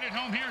 He's right at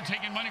home here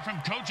taking money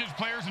from coaches,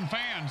 players, and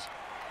fans.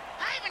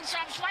 I even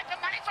saw him swiping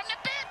money from the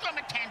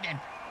bathroom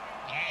attendant.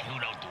 Yeah, who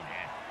don't do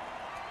that?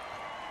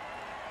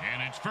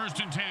 And it's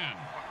 1st and 10.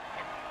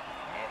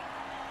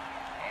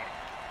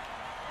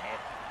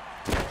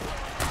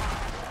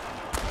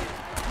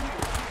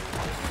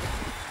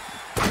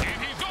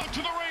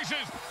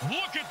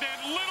 Look at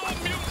that little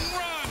mutant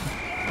run.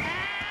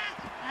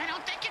 I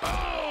don't think it's...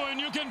 Oh, and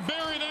you can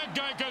bury that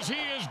guy because he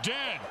is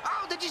dead.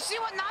 Oh, did you see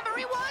what number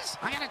he was?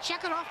 I gotta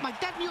check it off my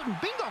dead mutant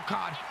bingo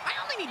card. I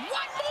only need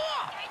one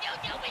more.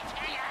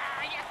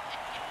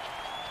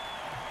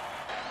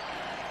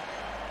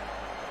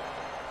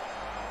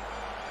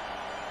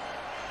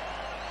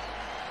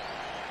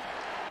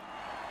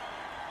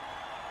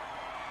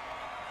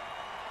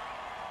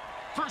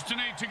 First and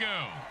 8 to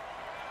go.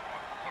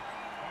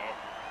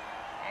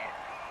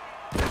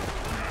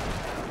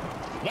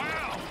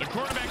 Wow, the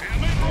quarterback,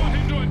 and they brought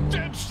him to a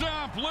dead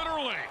stop,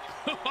 literally.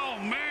 Oh,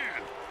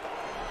 man.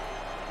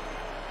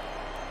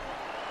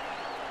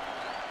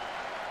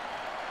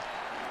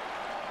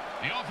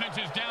 The offense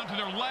is down to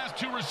their last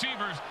 2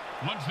 receivers.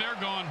 Once they're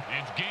gone,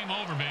 it's game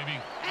over, baby.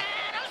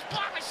 Those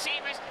poor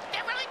receivers,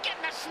 they're really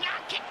getting the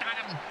snot kicked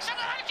out of them.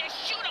 Someone ought to just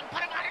shoot them,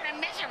 put them out of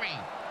their misery.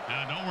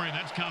 Don't worry,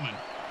 that's coming.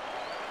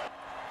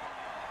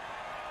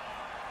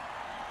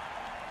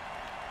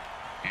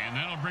 And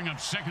that'll bring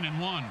up 2nd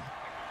and 1.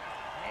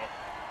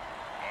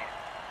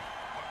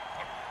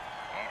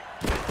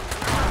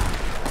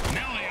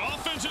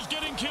 Is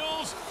getting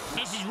kills.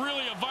 This is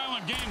really a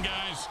violent game,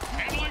 guys.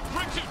 And like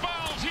bricks and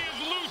balls, he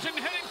is loose and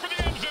heading for the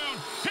end zone.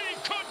 He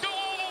could go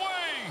all the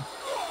way.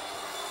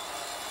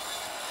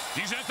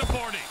 He's at the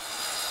 40,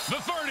 the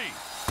 30,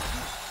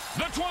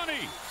 the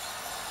 20.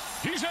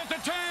 He's at the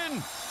 10,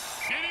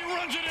 and he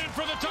runs it in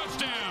for the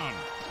touchdown.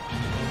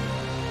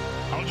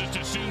 I'll just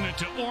assume that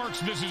to orcs,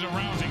 this is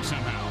arousing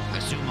somehow.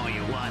 Assume all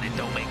you want and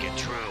don't make it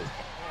true.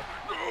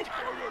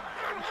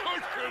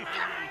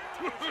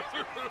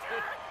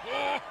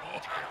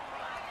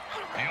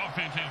 The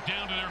offense is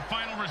down to their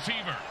final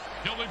receiver.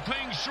 They'll be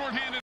playing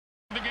shorthanded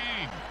in the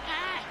game.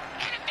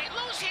 And if they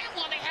lose him,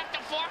 will they have to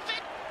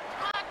forfeit?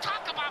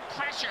 Talk about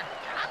pressure.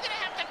 I'm going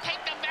to have to take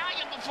the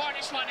value before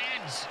this one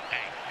ends.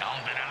 Hey,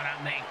 hold it out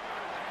on me.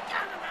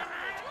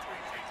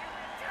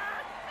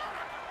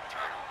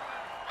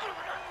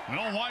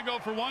 Well, why go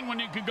for 1 when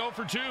you can go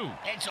for 2?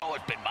 It's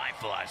always been my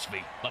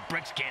philosophy, but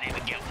Bricks can't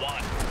even get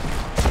 1.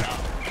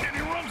 And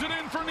he runs it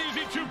in for an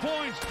easy 2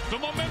 points. The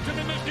momentum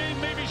in this game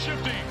may be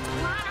shifting.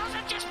 Those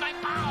are just my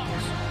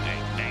bowels. Hey,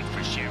 thanks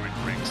for sharing,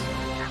 Bricks.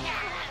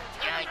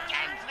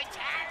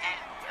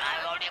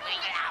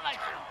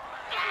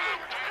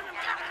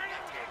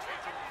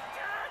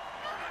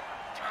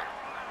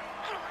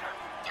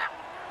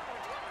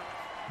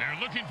 They're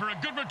looking for a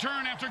good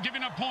return after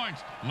giving up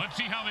points. Let's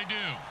see how they do.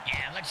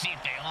 Yeah, let's see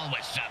if they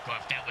always suck or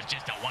if that was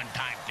just a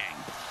one-time thing.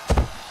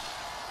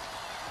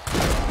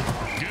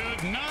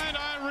 Good night,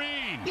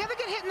 Irene. You ever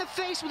get hit in the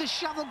face with a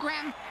shovel,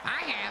 Graham?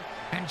 I have.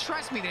 And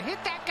trust me, the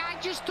hit that guy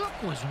just took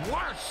was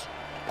worse.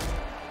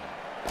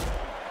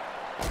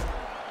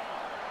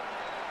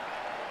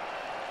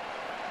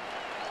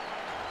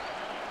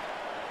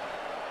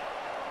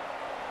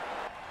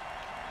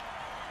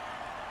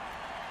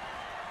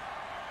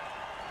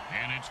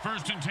 And it's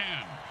 1st and 10.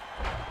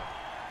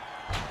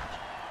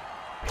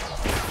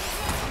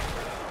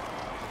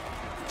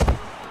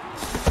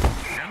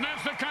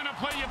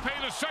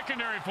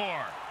 secondary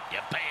for? You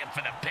pay him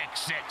for the pick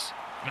six.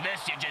 For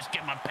this, you just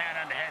give him a pat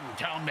on the head and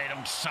tell him they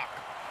don't suck.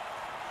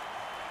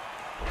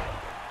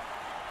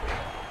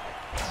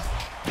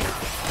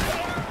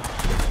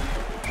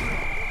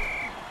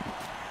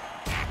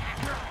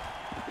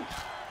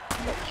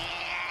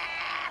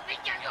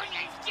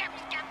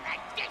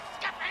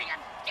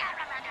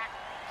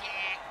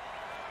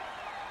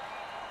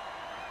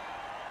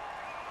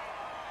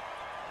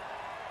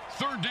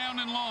 Third down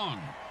and long.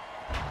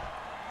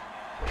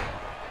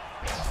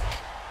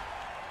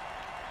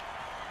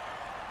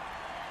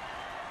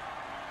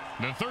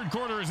 The third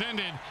quarter has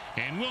ended,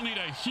 and we'll need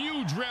a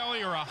huge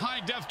rally or a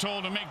high death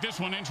toll to make this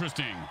one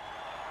interesting.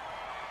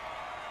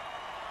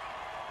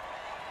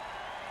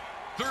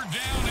 Third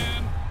down,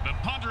 and the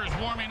punter is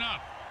warming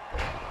up.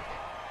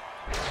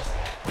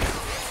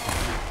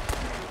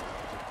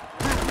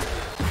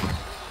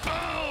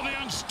 Oh,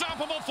 the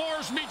unstoppable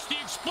force meets the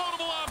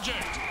explodable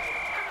object.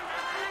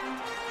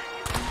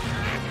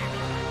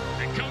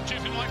 The coach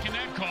isn't liking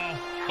that call.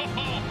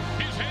 Oh,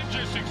 his head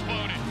just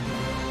exploded.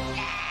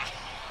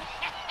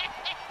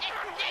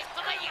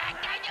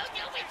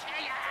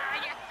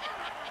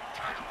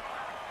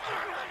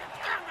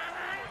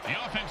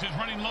 The offense is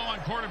running low on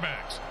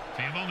quarterbacks.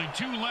 They have only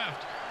 2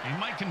 left. They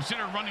might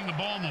consider running the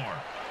ball more.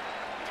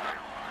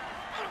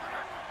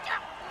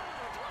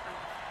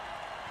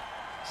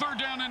 Third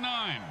down and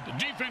 9. The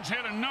defense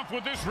had enough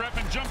with this rep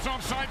and jumps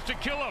off sides to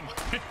kill him.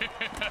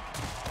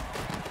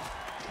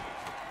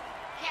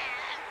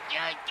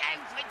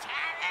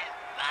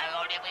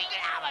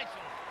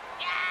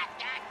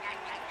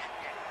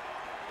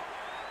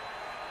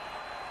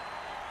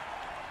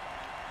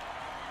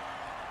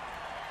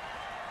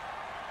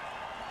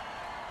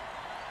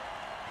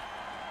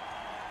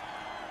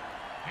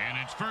 And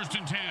it's first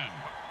and 10.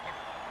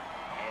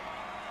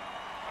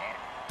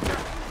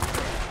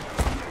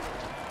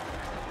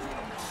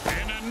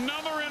 And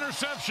another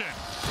interception.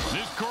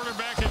 This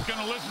quarterback is going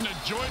to listen to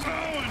Jordan.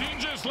 Oh, and he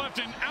just left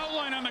an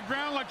outline on the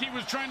ground like he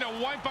was trying to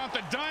wipe out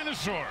the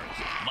dinosaurs.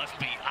 Must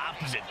be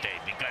opposite day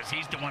because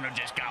he's the one who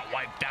just got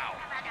wiped out.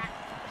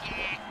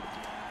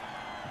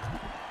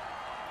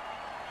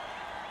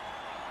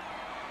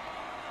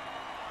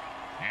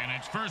 And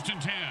it's first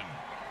and 10.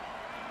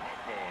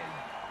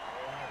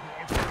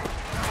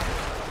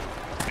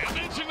 And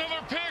it's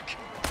another pick.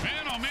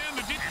 Man, oh man,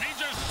 and he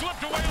just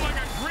slipped away like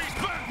a grease.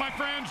 That, my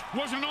friends,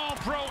 was an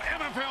all-pro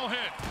MFL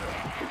hit.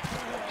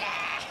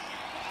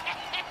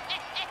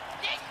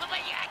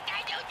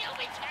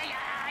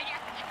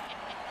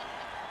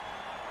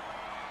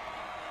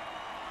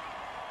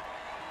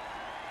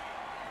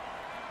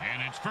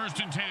 And it's first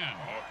and 10.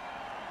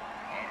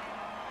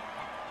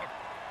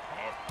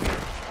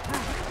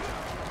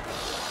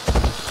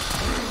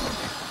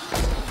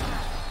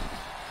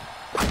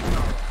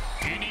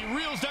 And he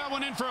reels that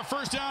one in for a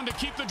first down to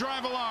keep the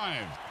drive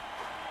alive.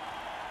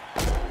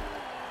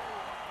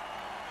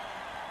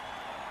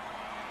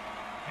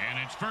 And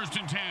it's first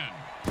and 10.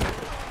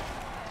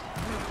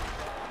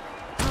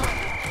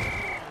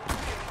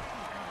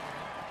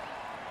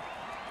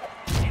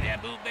 See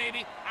that move,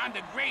 baby? I'm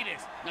the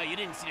greatest. No, you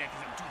didn't see that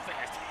because I'm too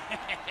fast.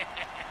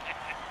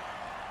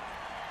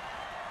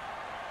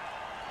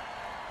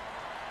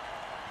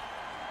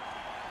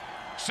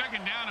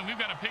 Second down, and we've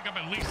got to pick up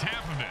at least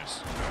half of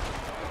this.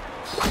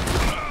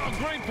 Oh,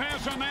 great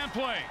pass on that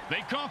play.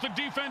 They caught the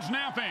defense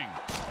napping.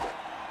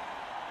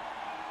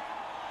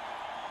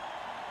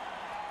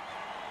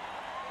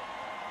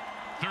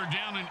 Third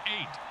down and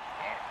 8.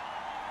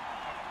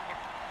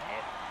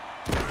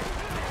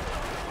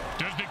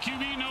 Does the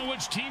QB know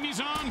which team he's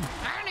on?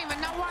 I don't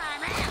even know where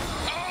I'm at.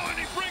 Oh, and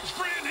he breaks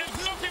free and has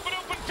nothing but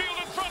open field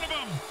in front of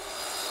him.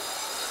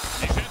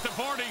 He's at the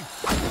 40.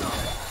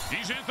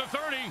 He's at the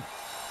 30.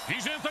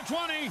 He's at the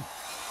 20.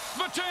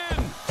 The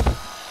 10.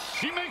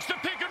 He makes the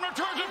pick and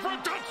returns it for a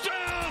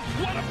touchdown.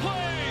 What a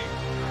play.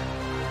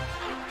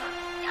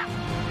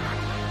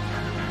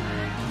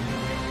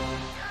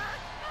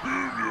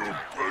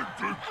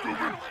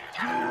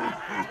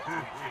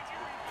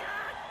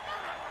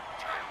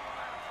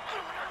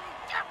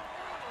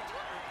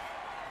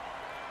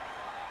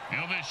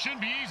 Now, this should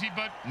be easy,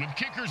 but with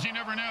kickers, you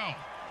never know.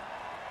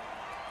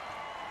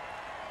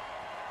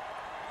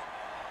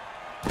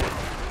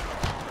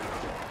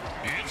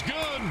 It's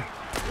good.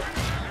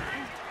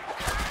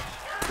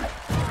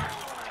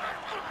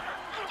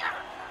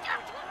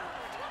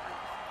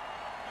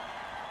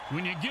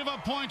 When you give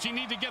up points, you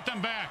need to get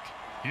them back.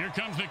 Here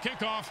comes the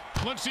kickoff.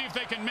 Let's see if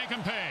they can make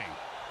them pay.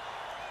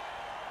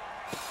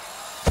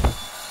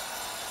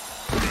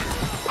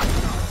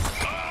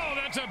 Oh,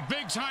 that's a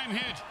big-time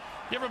hit.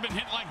 You ever been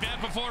hit like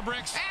that before,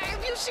 Bricks?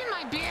 Have you seen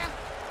my beer?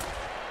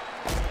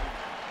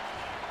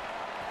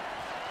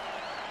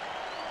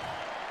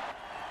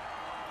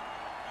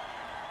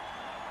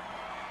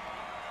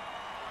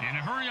 In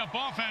a hurry-up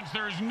offense,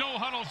 there is no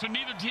huddle, so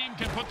neither team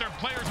can put their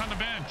players on the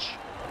bench.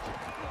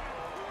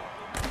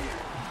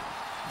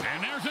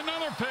 And there's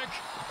another pick.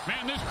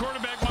 Man, this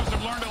quarterback must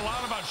have learned a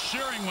lot about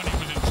sharing when he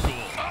was in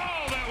school.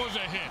 Oh, that was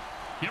a hit.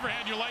 You ever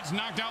had your lights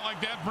knocked out like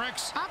that,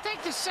 Bricks? I'll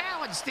take the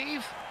salad,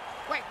 Steve.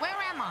 Wait, where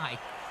am I?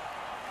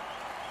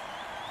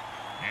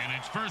 And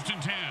it's 1st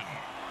and 10.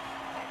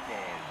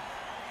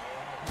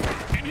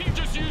 And he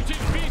just used his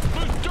Beast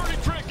Boost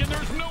dirty trick, and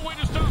there's no way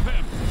to stop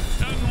him.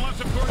 Unless,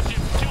 of course, you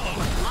kill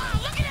him.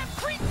 Wow, look at him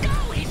freak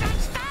go! He's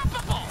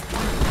unstoppable!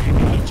 You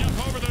gotta jump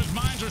over those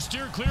mines or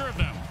steer clear of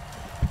them.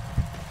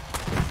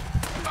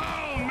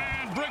 Oh,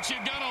 man, Bricks, you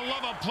gotta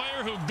love a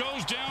player who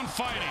goes down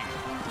fighting.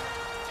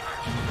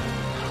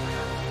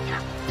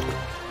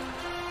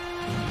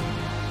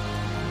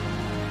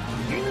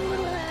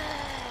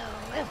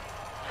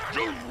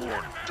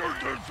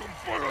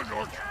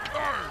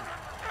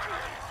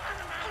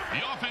 The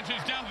offense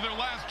is down to their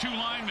last 2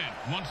 linemen.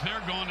 Once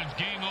they're gone, it's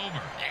game over.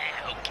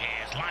 Who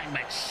cares?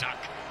 Linemen suck.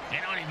 They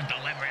don't even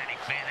deliver any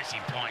fantasy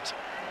points.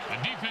 The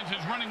defense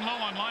is running low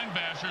on line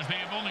bashers. They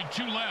have only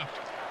 2 left.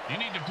 You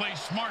need to play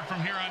smart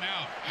from here on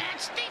out.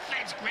 That's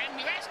defense, Grim.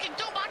 You're asking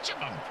too much of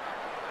them.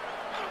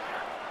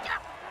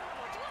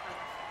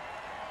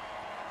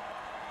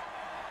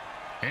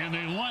 And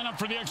they line up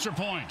for the extra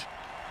point.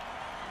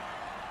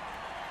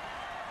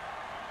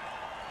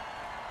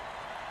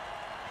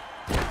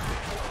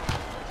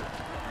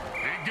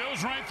 It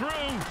goes right through.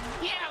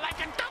 Yeah, like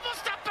a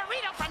double-stuffed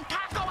burrito from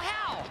Taco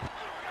Hell.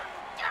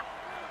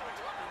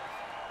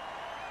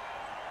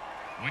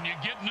 When you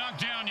get knocked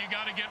down, you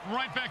got to get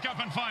right back up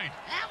and fight.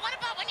 What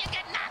about when you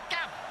get knocked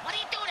up? What do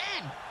you do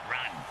then?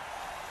 Run.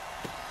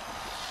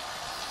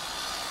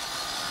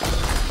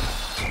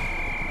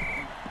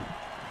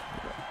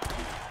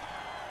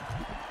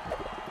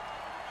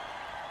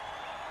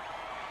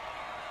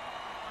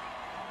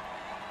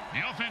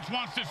 The offense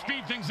wants to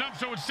speed things up,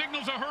 so it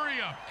signals a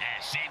hurry-up.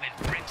 Same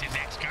as Bricks'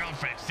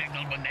 ex-girlfriend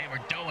signaled when they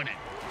were doing it.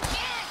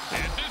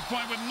 At this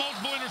point, with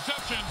multiple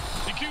interceptions,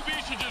 the QB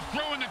should just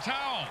throw in the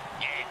towel.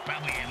 Yeah,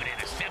 probably even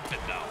intercepted,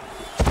 though.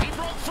 He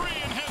broke free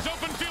and has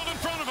open field in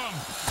front of him.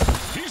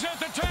 He's at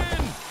the 10.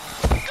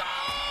 Go!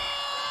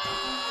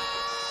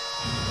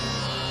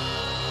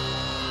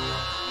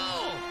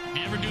 If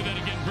you ever do that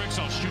again, Bricks,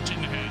 I'll shoot you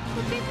in the head.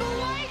 But people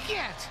like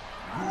it.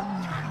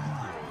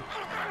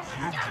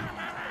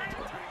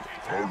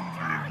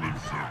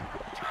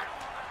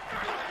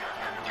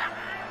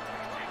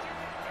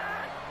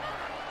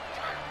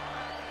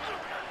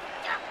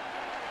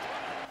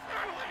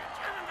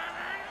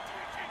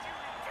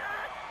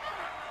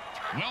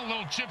 Well,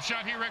 little chip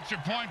shot here, extra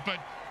point, but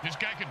this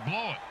guy could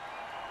blow it.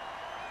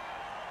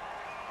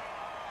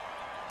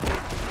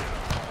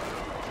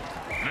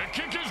 The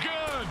kick is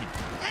good.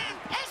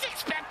 As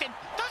expected,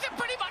 those are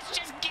pretty much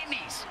just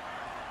gimmies.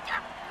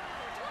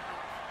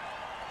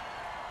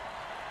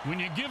 When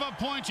you give up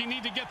points, you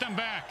need to get them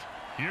back.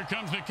 Here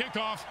comes the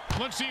kickoff.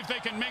 Let's see if they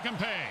can make them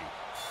pay.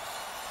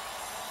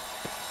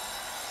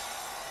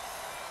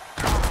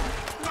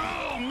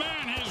 Oh,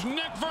 man, his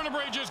neck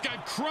vertebrae just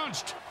got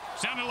crunched.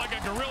 Sounded like a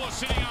gorilla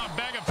sitting on a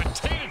bag of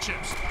potato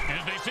chips.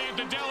 As they say at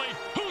the deli,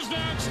 who's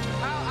next?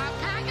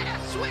 Can I get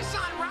a Swiss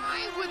on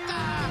rye with,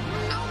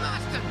 no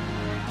mustard?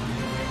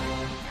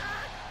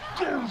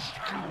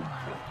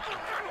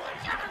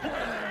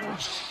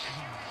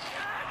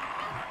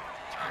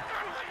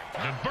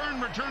 The burn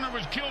returner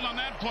was killed on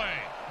that play.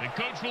 The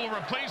coach will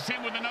replace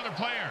him with another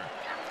player.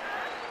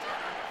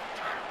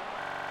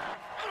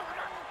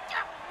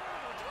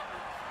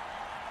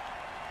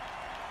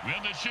 Well,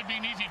 this should be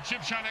an easy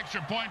chip shot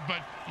extra point,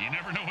 but you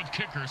never know with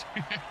kickers.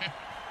 It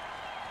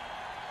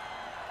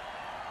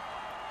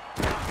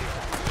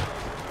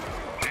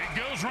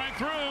goes right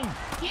through.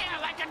 Yeah,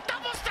 like a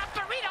double-stuffed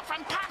burrito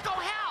from Taco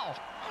Hell.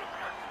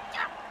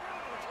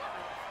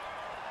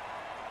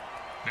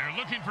 They're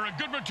looking for a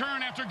good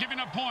return after giving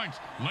up points.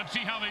 Let's see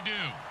how they do.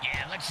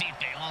 Yeah, let's see if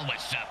they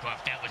always suck or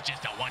if that was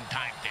just a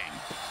one-time thing.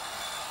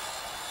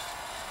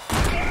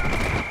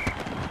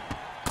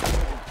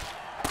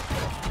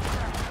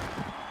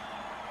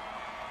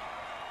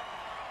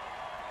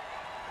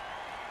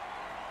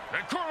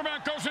 The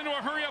quarterback goes into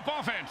a hurry-up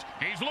offense.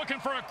 He's looking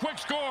for a quick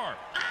score.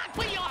 Aren't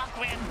we all,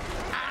 Glenn?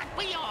 Aren't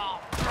we all?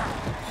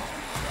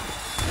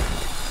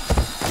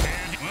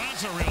 And, well,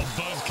 that's a real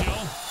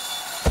buzzkill.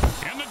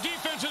 And the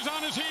defense is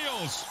on his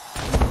heels.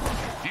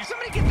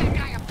 Somebody get that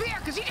guy a beer,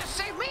 because he just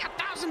saved me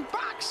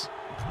 $1,000.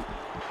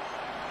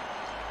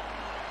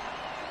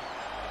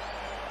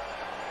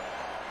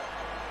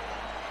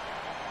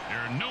 There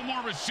are no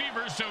more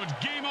receivers, so it's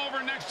game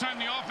over next time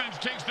the offense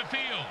takes the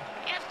field.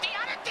 If the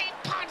other team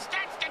punts,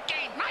 that's the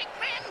game, right,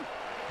 Grim?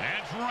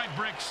 That's right,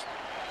 Bricks.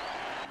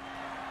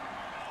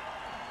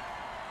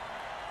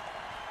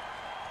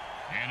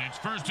 And it's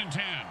 1st and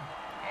 10.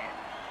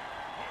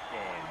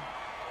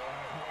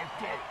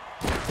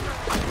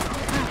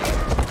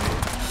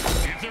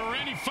 If there were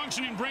any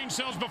functioning brain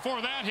cells before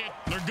that hit,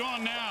 they're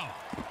gone now.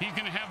 He's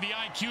going to have the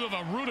IQ of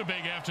a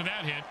rutabaga after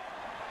that hit.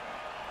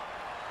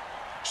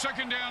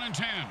 2nd down and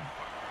 10.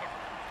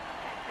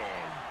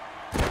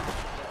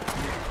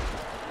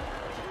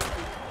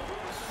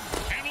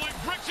 And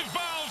like Bricks'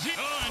 balls,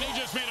 and he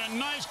just made a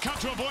nice cut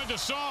to avoid the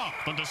saw.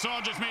 But the saw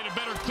just made a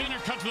better, cleaner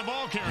cut to the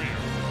ball carrier.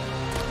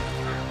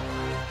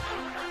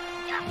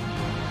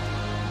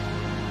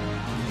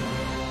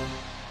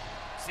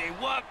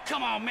 What?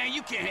 Come on, man.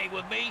 You can't hang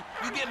with me.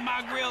 You get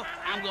my grill,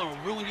 I'm gonna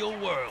ruin your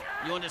world.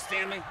 You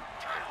understand me?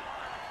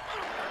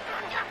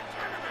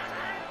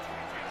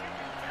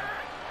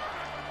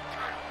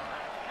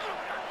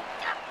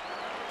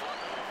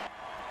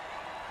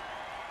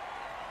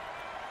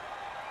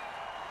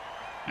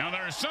 Now,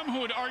 there are some who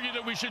would argue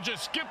that we should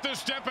just skip this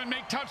step and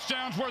make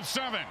touchdowns worth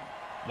 7.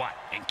 What,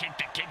 and kick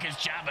the kicker's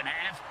job in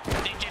half?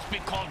 They'd just be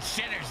called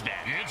sinners then.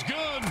 It's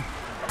good.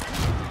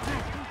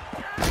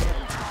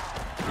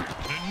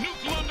 The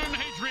Nuked London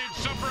Hatriots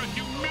suffer a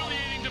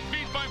humiliating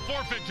defeat by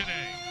forfeit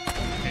today.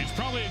 It's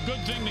probably a good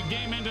thing the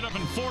game ended up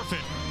in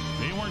forfeit.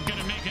 They weren't going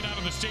to make it out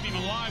of the stadium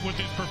alive with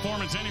this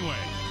performance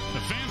anyway.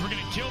 The fans were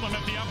going to kill them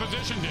if the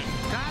opposition did.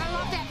 Gotta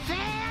love that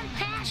fan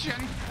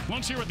passion.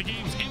 Let's hear what the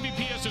game's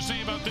MVP has to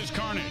say about this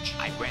carnage.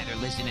 I'd rather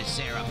listen to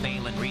Sarah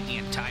Palin read the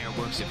entire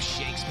works of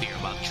Shakespeare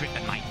while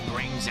tripping my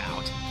brains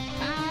out.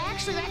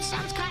 Actually, that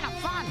sounds kind of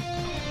fun.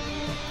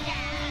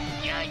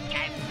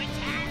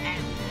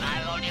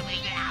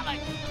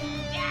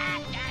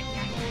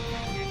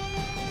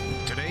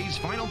 Today's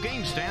final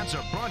game stats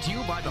are brought to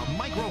you by the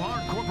Micro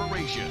Hard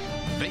Corporation.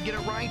 They get it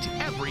right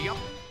every up.